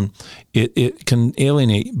alone, it can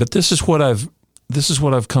alienate. But this is what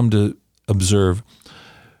I've come to observe.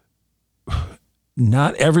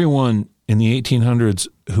 Not everyone in the 1800s,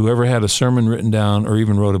 whoever had a sermon written down or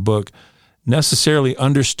even wrote a book necessarily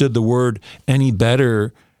understood the word any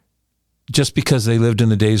better just because they lived in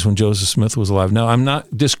the days when Joseph Smith was alive. No, I'm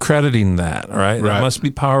not discrediting that, all right? That must be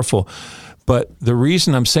powerful. But the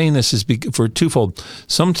reason I'm saying this is for twofold.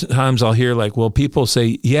 Sometimes I'll hear like, well, people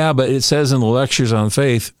say, yeah, but it says in the lectures on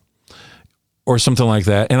faith or something like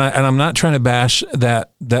that. And I'm not trying to bash that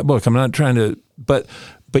book. I'm not trying to, but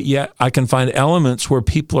yet I can find elements where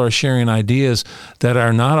people are sharing ideas that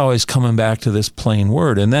are not always coming back to this plain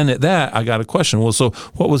word. And then at that, I got a question. Well, so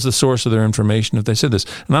what was the source of their information if they said this?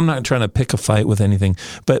 And I'm not trying to pick a fight with anything,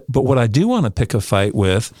 but what I do want to pick a fight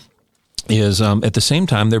with is at the same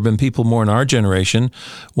time, there have been people more in our generation,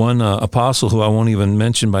 one apostle who I won't even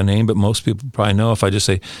mention by name, but most people probably know if I just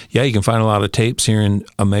say, yeah, you can find a lot of tapes hearing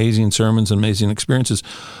amazing sermons and amazing experiences.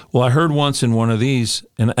 Well, I heard once in one of these,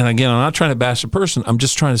 and again, I'm not trying to bash a person, I'm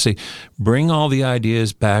just trying to say, bring all the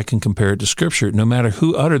ideas back and compare it to Scripture, no matter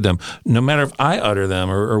who uttered them, no matter if I utter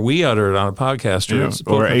them or we utter it on a podcast.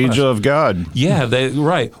 Or angel of God. Yeah,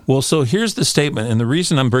 right. Well, so here's the statement, and the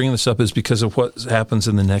reason I'm bringing this up is because of what happens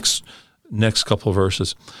in the next couple of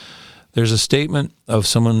verses. There's a statement of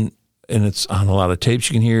someone, and it's on a lot of tapes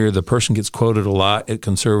you can hear. The person gets quoted a lot at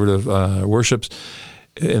conservative worships,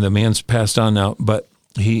 and the man's passed on now. But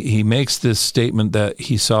he makes this statement that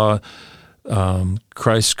he saw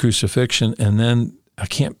Christ's crucifixion, and then I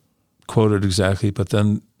can't quote it exactly, but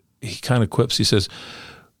then he kind of quips. He says,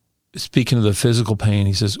 speaking of the physical pain,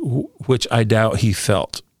 he says, which I doubt he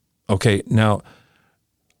felt. Okay, now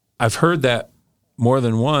I've heard that more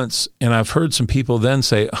than once, and I've heard some people then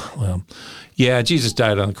say, oh, well, yeah, Jesus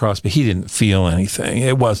died on the cross, but he didn't feel anything.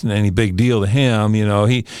 It wasn't any big deal to him. You know,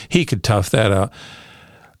 he could tough that out.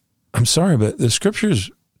 I'm sorry, but the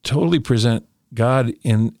Scriptures totally present God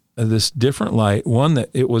in this different light. One,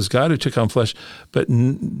 that it was God who took on flesh, but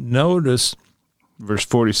notice verse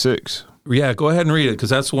 46. Yeah, go ahead and read it,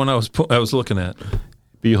 because that's the one I was looking at.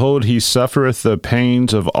 Behold, he suffereth the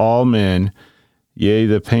pains of all men, yea,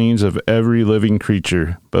 the pains of every living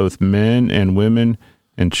creature, both men and women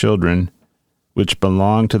and children, which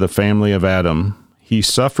belong to the family of Adam. He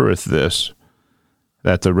suffereth this,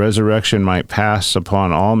 that the resurrection might pass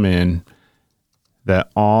upon all men,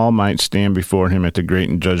 that all might stand before him at the great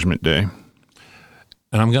and judgment day.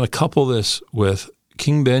 And I'm going to couple this with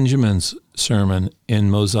King Benjamin's sermon in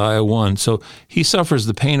Mosiah 1. So he suffers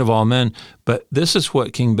the pain of all men, but this is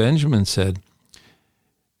what King Benjamin said.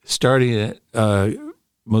 Starting at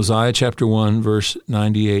Mosiah chapter 1, verse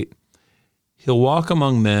 98, he'll walk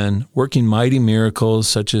among men, working mighty miracles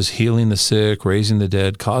such as healing the sick, raising the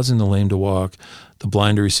dead, causing the lame to walk, the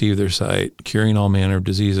blind to receive their sight, curing all manner of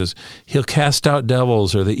diseases. He'll cast out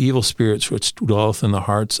devils or the evil spirits which dwelleth in the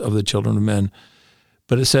hearts of the children of men.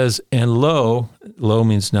 But it says, and lo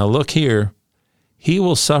means now look here, he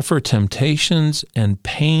will suffer temptations and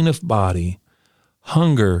pain of body,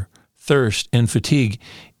 hunger, thirst, and fatigue,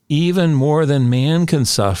 even more than man can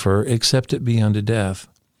suffer, except it be unto death.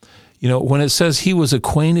 You know, when it says he was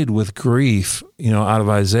acquainted with grief, you know, out of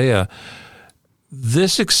Isaiah,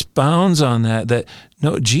 this expounds on that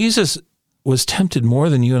no, Jesus was tempted more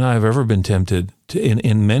than you and I have ever been tempted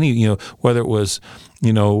in many, you know, whether it was,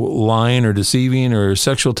 you know, lying or deceiving or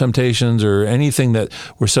sexual temptations or anything that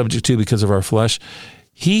we're subject to because of our flesh.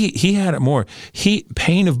 He had it more.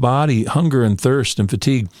 Pain of body, hunger and thirst and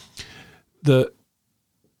fatigue.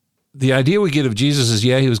 The idea we get of Jesus is,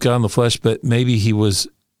 yeah, he was God in the flesh, but maybe he was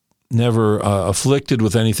never afflicted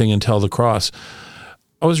with anything until the cross.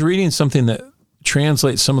 I was reading something that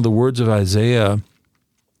translates some of the words of Isaiah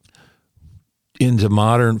into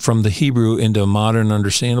modern, from the Hebrew into modern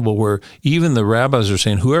understandable, where even the rabbis are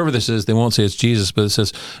saying, whoever this is, they won't say it's Jesus, but it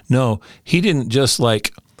says, no, he didn't just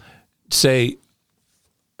like say,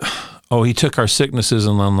 oh, he took our sicknesses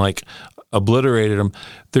and then like obliterated them.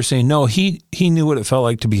 They're saying, no, he knew what it felt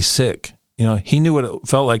like to be sick. You know, he knew what it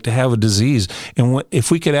felt like to have a disease. And if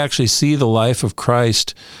we could actually see the life of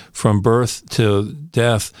Christ from birth to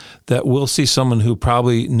death, that we'll see someone who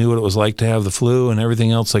probably knew what it was like to have the flu and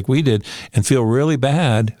everything else like we did and feel really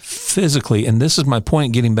bad physically. And this is my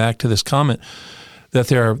point, getting back to this comment, that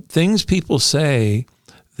there are things people say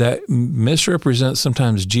that misrepresent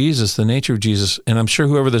sometimes Jesus, the nature of Jesus. And I'm sure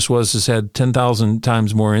whoever this was has had 10,000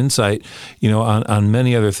 times more insight, you know, on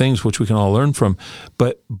many other things, which we can all learn from.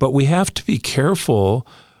 But we have to be careful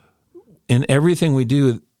in everything we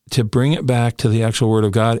do to bring it back to the actual Word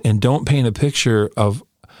of God, and don't paint a picture of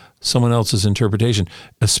someone else's interpretation,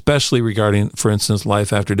 especially regarding, for instance,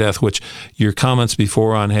 life after death, which your comments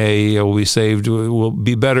before on, hey, we'll be saved, will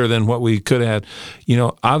be better than what we could have had. You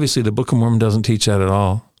know, obviously the Book of Mormon doesn't teach that at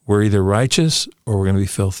all. We're either righteous or we're going to be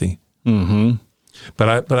filthy. Mm-hmm. But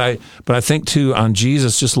I think too, on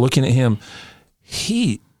Jesus, just looking at him,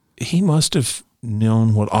 he must have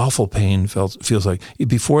known what awful pain feels like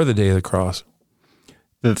before the day of the cross.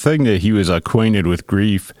 The thing that he was acquainted with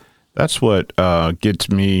grief, that's what gets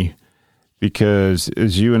me, because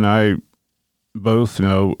as you and I both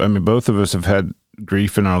know, I mean, both of us have had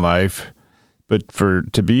grief in our life, but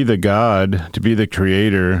to be the God, to be the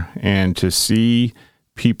creator, and to see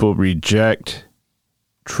people reject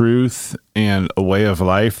truth and a way of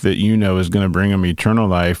life that you know is going to bring them eternal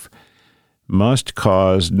life must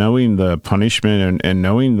cause, knowing the punishment and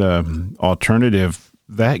knowing the alternative,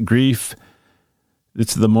 that grief,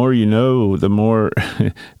 it's the more you know, the more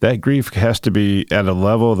that grief has to be at a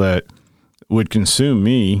level that would consume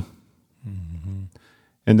me. Mm-hmm.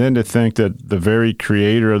 And then to think that the very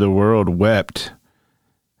creator of the world wept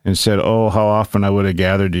and said, oh, how often I would have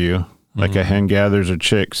gathered you, like a hen gathers her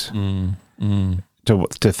chicks. To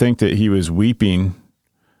think that he was weeping,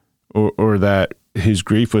 or that his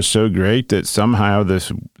grief was so great that somehow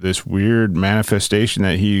this weird manifestation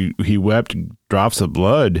that he wept drops of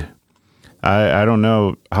blood. I don't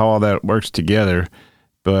know how all that works together,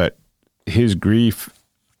 but his grief,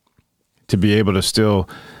 to be able to still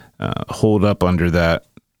hold up under that,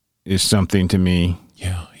 is something to me.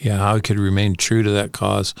 Yeah, how I could remain true to that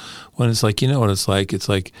cause when it's like, you know what it's like? It's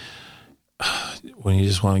like when you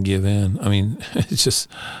just want to give in. I mean, it's just,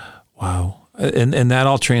 wow. And that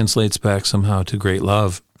all translates back somehow to great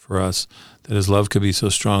love for us, that his love could be so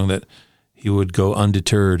strong that he would go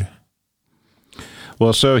undeterred.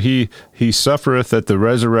 Well, so he suffereth that the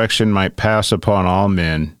resurrection might pass upon all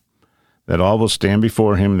men, that all will stand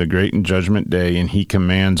before him the great and judgment day, and he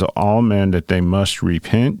commands all men that they must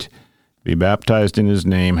repent, be baptized in his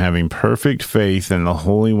name, having perfect faith in the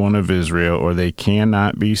Holy One of Israel, or they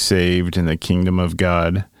cannot be saved in the kingdom of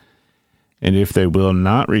God. And if they will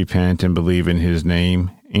not repent and believe in his name,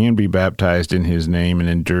 and be baptized in his name, and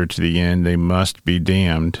endure to the end, they must be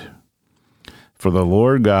damned. For the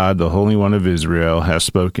Lord God, the Holy One of Israel, has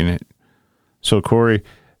spoken it. So, Corey,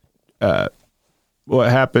 what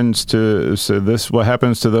happens to those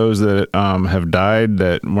that have died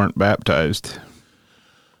that weren't baptized?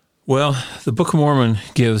 Well, the Book of Mormon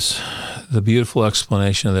gives the beautiful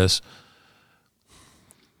explanation of this.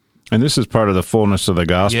 And this is part of the fullness of the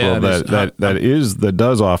gospel that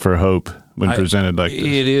does offer hope when presented like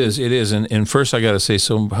this. It is. And first I got to say,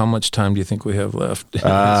 so how much time do you think we have left?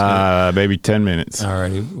 Maybe 10 minutes. All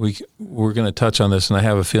right. We're going to touch on this, and I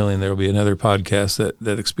have a feeling there will be another podcast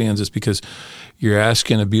that expands this, because you're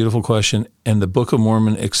asking a beautiful question, and the Book of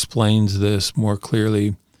Mormon explains this more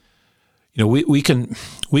clearly. You know, we can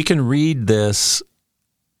read this,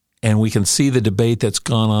 and we can see the debate that's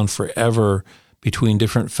gone on forever between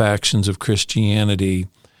different factions of Christianity,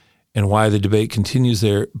 and why the debate continues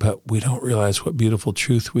there, but we don't realize what beautiful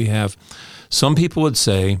truth we have. Some people would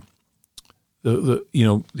say,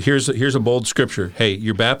 here's a bold scripture. Hey,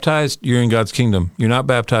 you're baptized, you're in God's kingdom. You're not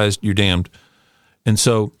baptized, you're damned. And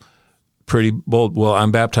so, pretty bold. Well,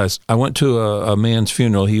 I'm baptized. I went to a man's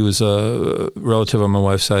funeral. He was a relative on my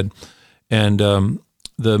wife's side. And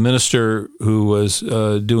the minister who was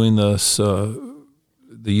doing this, the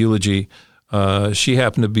eulogy, she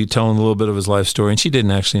happened to be telling a little bit of his life story, and she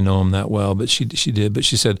didn't actually know him that well, but she did. But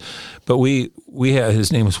she said, but we had,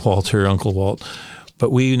 his name was Walter, Uncle Walt,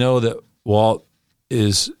 but we know that Walt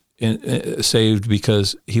is saved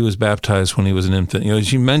because he was baptized when he was an infant. You know,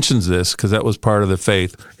 she mentions this because that was part of the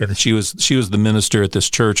faith. And she was the minister at this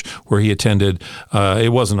church where he attended.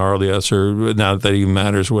 It wasn't RLDS, or not that it even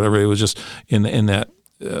matters or whatever. It was just in that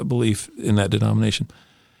belief, in that denomination.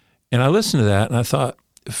 And I listened to that, and I thought,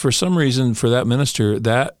 for some reason, for that minister,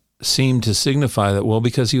 that seemed to signify that, well,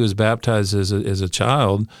 because he was baptized as a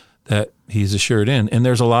child, that he's assured in. And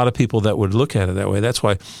there's a lot of people that would look at it that way. That's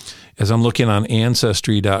why, as I'm looking on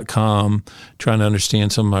Ancestry.com, trying to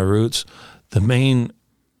understand some of my roots, the main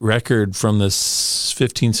record from the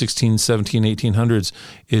 15, 16, 17, 1800s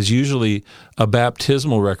is usually a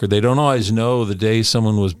baptismal record. They don't always know the day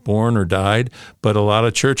someone was born or died, but a lot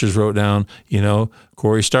of churches wrote down,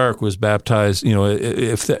 Corey Stark was baptized,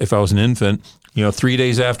 if I was an infant, 3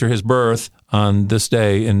 days after his birth on this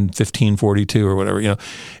day in 1542 or whatever,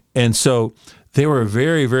 And so they were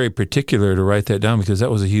very, very particular to write that down because that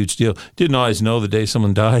was a huge deal. Didn't always know the day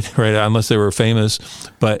someone died, right? Unless they were famous,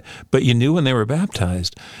 but you knew when they were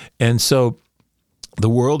baptized. And so the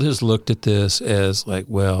world has looked at this as like,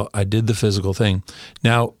 well, I did the physical thing.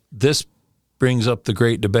 Now, this brings up the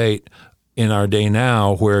great debate in our day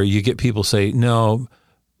now where you get people say, no,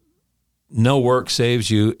 no work saves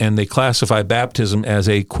you, and they classify baptism as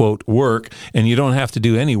a, quote, work, and you don't have to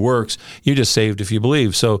do any works. You're just saved if you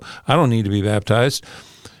believe. So I don't need to be baptized.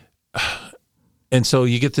 And so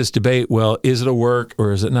you get this debate, well, is it a work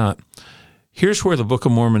or is it not? Here's where the Book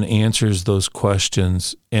of Mormon answers those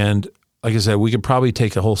questions. And like I said, we could probably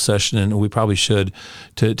take a whole session, and we probably should,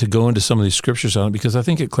 to go into some of these scriptures on it, because I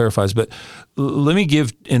think it clarifies. But let me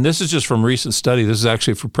give, and this is just from recent study, this is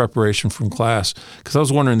actually for preparation from class, because I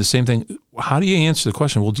was wondering the same thing. How do you answer the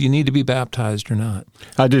question, well, do you need to be baptized or not?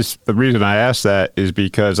 The reason I ask that is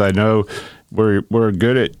because I know we're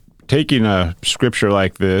good at taking a scripture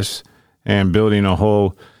like this and building a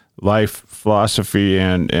whole life philosophy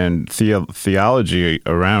and theology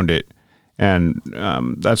around it. And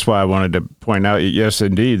that's why I wanted to point out, yes,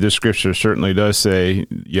 indeed, this scripture certainly does say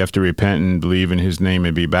you have to repent and believe in his name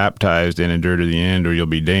and be baptized and endure to the end, or you'll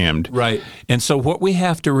be damned. Right. And so what we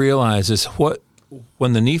have to realize is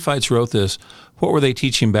when the Nephites wrote this, what were they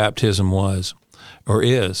teaching baptism was or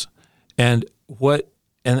is? And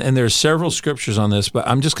there's several scriptures on this, but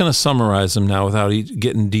I'm just going to summarize them now without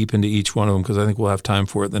getting deep into each one of them, because I think we'll have time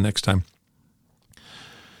for it the next time.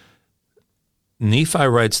 Nephi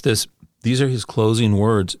writes this. These are his closing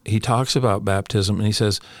words. He talks about baptism, and he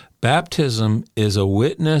says, baptism is a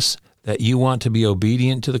witness that you want to be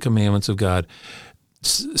obedient to the commandments of God.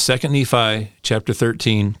 2 Nephi chapter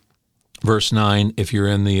 13, verse 9, if you're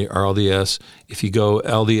in the RLDS. If you go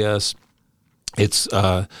LDS, it's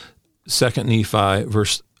 2 Nephi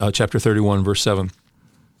chapter 31, verse 7.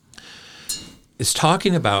 It's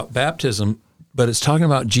talking about baptism, but it's talking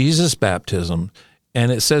about Jesus' baptism.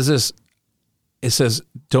 And it says this, it says,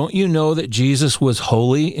 don't you know that Jesus was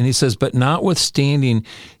holy? And he says, but notwithstanding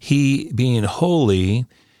he being holy,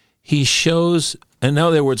 he shows, in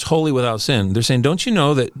other words, holy without sin. They're saying, don't you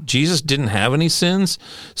know that Jesus didn't have any sins?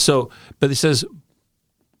 But he says,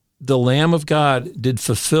 the Lamb of God did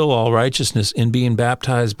fulfill all righteousness in being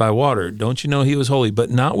baptized by water. Don't you know he was holy? But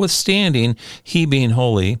notwithstanding he being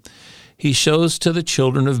holy, he shows to the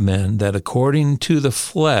children of men that according to the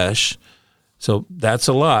flesh, so that's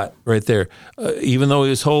a lot right there. Even though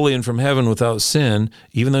he was holy and from heaven without sin,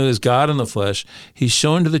 even though he was God in the flesh, he's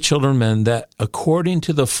shown to the children of men that according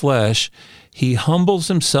to the flesh, he humbles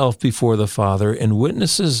himself before the Father and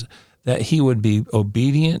witnesses that he would be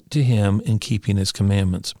obedient to him in keeping his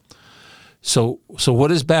commandments. So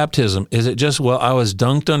what is baptism? Is it just, well, I was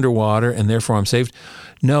dunked underwater and therefore I'm saved?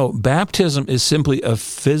 No, baptism is simply a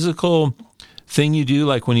physical thing you do,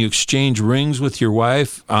 like when you exchange rings with your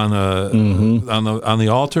wife on the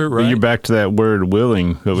altar, right? Well, you're back to that word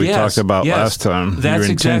willing that we talked about last time. That's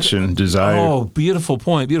your intention, desire. Oh, beautiful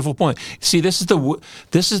point. Beautiful point. See, this is the point.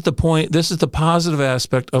 This is the positive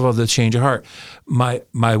aspect of the change of heart.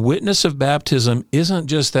 My witness of baptism isn't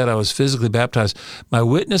just that I was physically baptized. My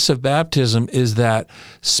witness of baptism is that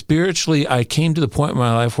spiritually I came to the point in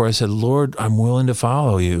my life where I said, Lord, I'm willing to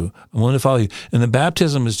follow you. I'm willing to follow you. And the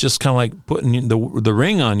baptism is just kind of like putting the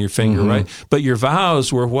ring on your finger, right? But your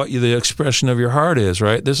vows were what the expression of your heart is,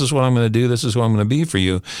 right? This is what I'm going to do. This is what I'm going to be for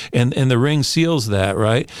you. And the ring seals that,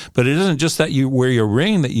 right? But it isn't just that you wear your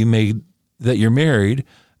ring that you're married.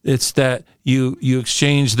 It's that you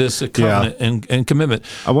exchange this covenant and commitment.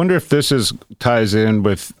 I wonder if this ties in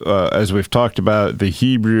with, as we've talked about, the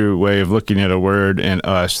Hebrew way of looking at a word and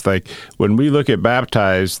us. Like when we look at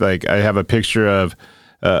baptized, like I have a picture of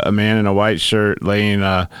a man in a white shirt laying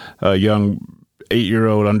a young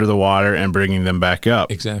 8-year-old under the water and bringing them back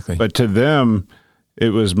up. Exactly. But to them, it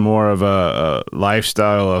was more of a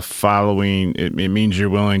lifestyle of following. It means you're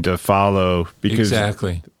willing to follow.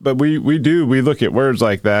 Exactly. But we look at words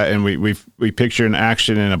like that and we picture an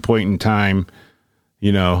action in a point in time,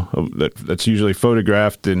 that's usually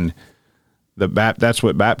photographed, and that's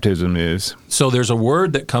what baptism is. So there's a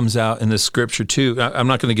word that comes out in this scripture too. I'm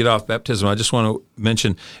not going to get off baptism. I just want to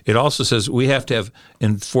mention, it also says we have to have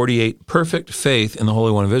in 48 perfect faith in the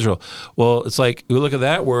Holy One of Israel. Well, it's like we look at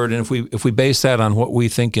that word, and if we base that on what we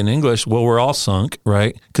think in English, well, we're all sunk,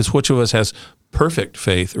 right? Because which of us has perfect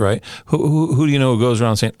faith, right? Who do you know who goes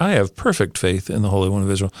around saying, I have perfect faith in the Holy One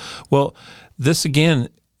of Israel? Well, this again,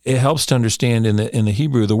 it helps to understand in the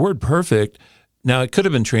Hebrew, the word perfect. Now, it could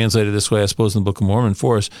have been translated this way, I suppose, in the Book of Mormon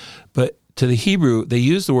for us, but to the Hebrew, they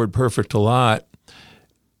use the word perfect a lot.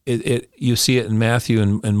 You see it in Matthew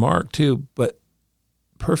and Mark too, but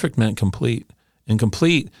perfect meant complete. And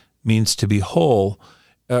complete means to be whole,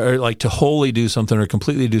 or like to wholly do something or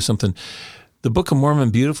completely do something. The Book of Mormon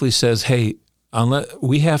beautifully says, hey,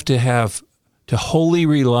 we have to wholly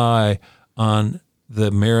rely on the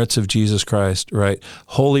merits of Jesus Christ, right?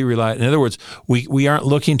 Wholly rely. In other words, we aren't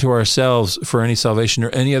looking to ourselves for any salvation or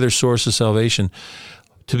any other source of salvation.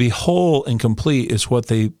 To be whole and complete is what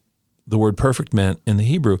the word perfect meant in the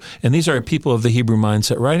Hebrew. And these are people of the Hebrew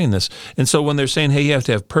mindset writing this. And so when they're saying, hey, you have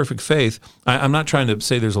to have perfect faith, I'm not trying to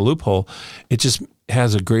say there's a loophole. It just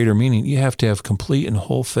has a greater meaning. You have to have complete and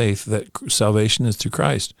whole faith that salvation is through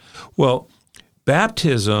Christ. Well,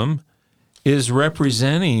 baptism is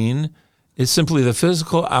simply the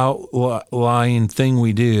physical outlying thing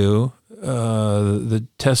we do, the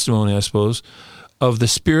testimony, I suppose, of the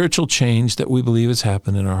spiritual change that we believe has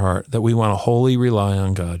happened in our heart, that we want to wholly rely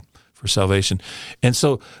on God for salvation. And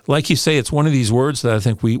so, like you say, it's one of these words that I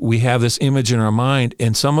think we have this image in our mind,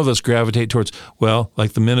 and some of us gravitate towards, well,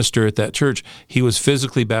 like the minister at that church, he was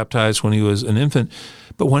physically baptized when he was an infant.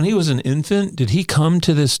 But when he was an infant, did he come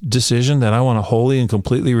to this decision that I want to wholly and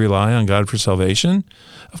completely rely on God for salvation?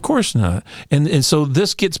 Of course not. And so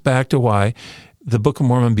this gets back to why the Book of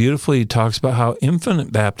Mormon beautifully talks about how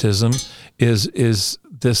infant baptism is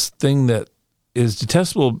this thing that is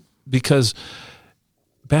detestable, because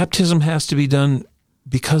baptism has to be done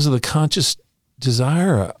because of the conscious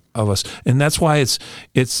desire of us. And that's why it's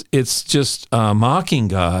just mocking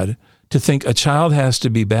God to think a child has to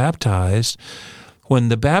be baptized when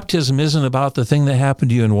the baptism isn't about the thing that happened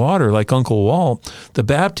to you in water, like Uncle Walt. The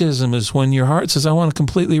baptism is when your heart says, I want to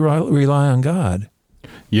completely rely on God.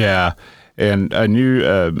 Yeah. And I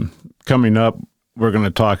knew coming up, we're going to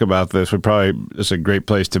talk about this. It's a great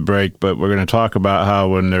place to break, but we're going to talk about how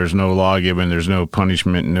when there's no law given, there's no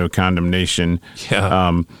punishment and no condemnation.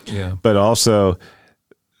 Yeah. But also,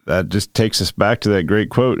 that just takes us back to that great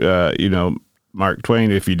quote, Mark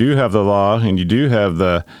Twain, if you do have the law and you do have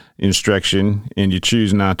the instruction and you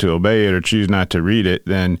choose not to obey it or choose not to read it,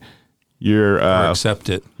 then you're... or accept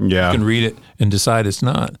it. Yeah. You can read it and decide it's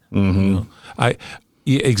not. Mm-hmm.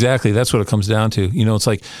 Exactly. That's what it comes down to. It's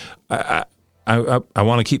like... I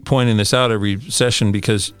want to keep pointing this out every session,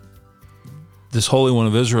 because this Holy One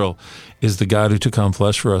of Israel is the God who took on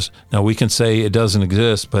flesh for us. Now, we can say it doesn't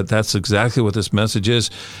exist, but that's exactly what this message is,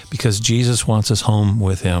 because Jesus wants us home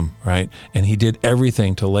with him, right? And he did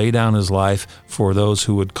everything to lay down his life for those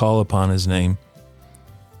who would call upon his name.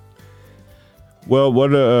 Well,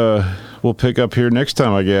 we'll pick up here next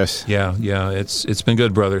time, I guess. Yeah. It's been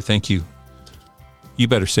good, brother. Thank you. You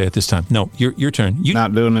better say it this time. No, your turn.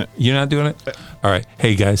 Not doing it. You're not doing it? All right.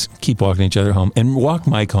 Hey, guys, keep walking each other home. And walk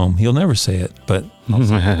Mike home. He'll never say it, but...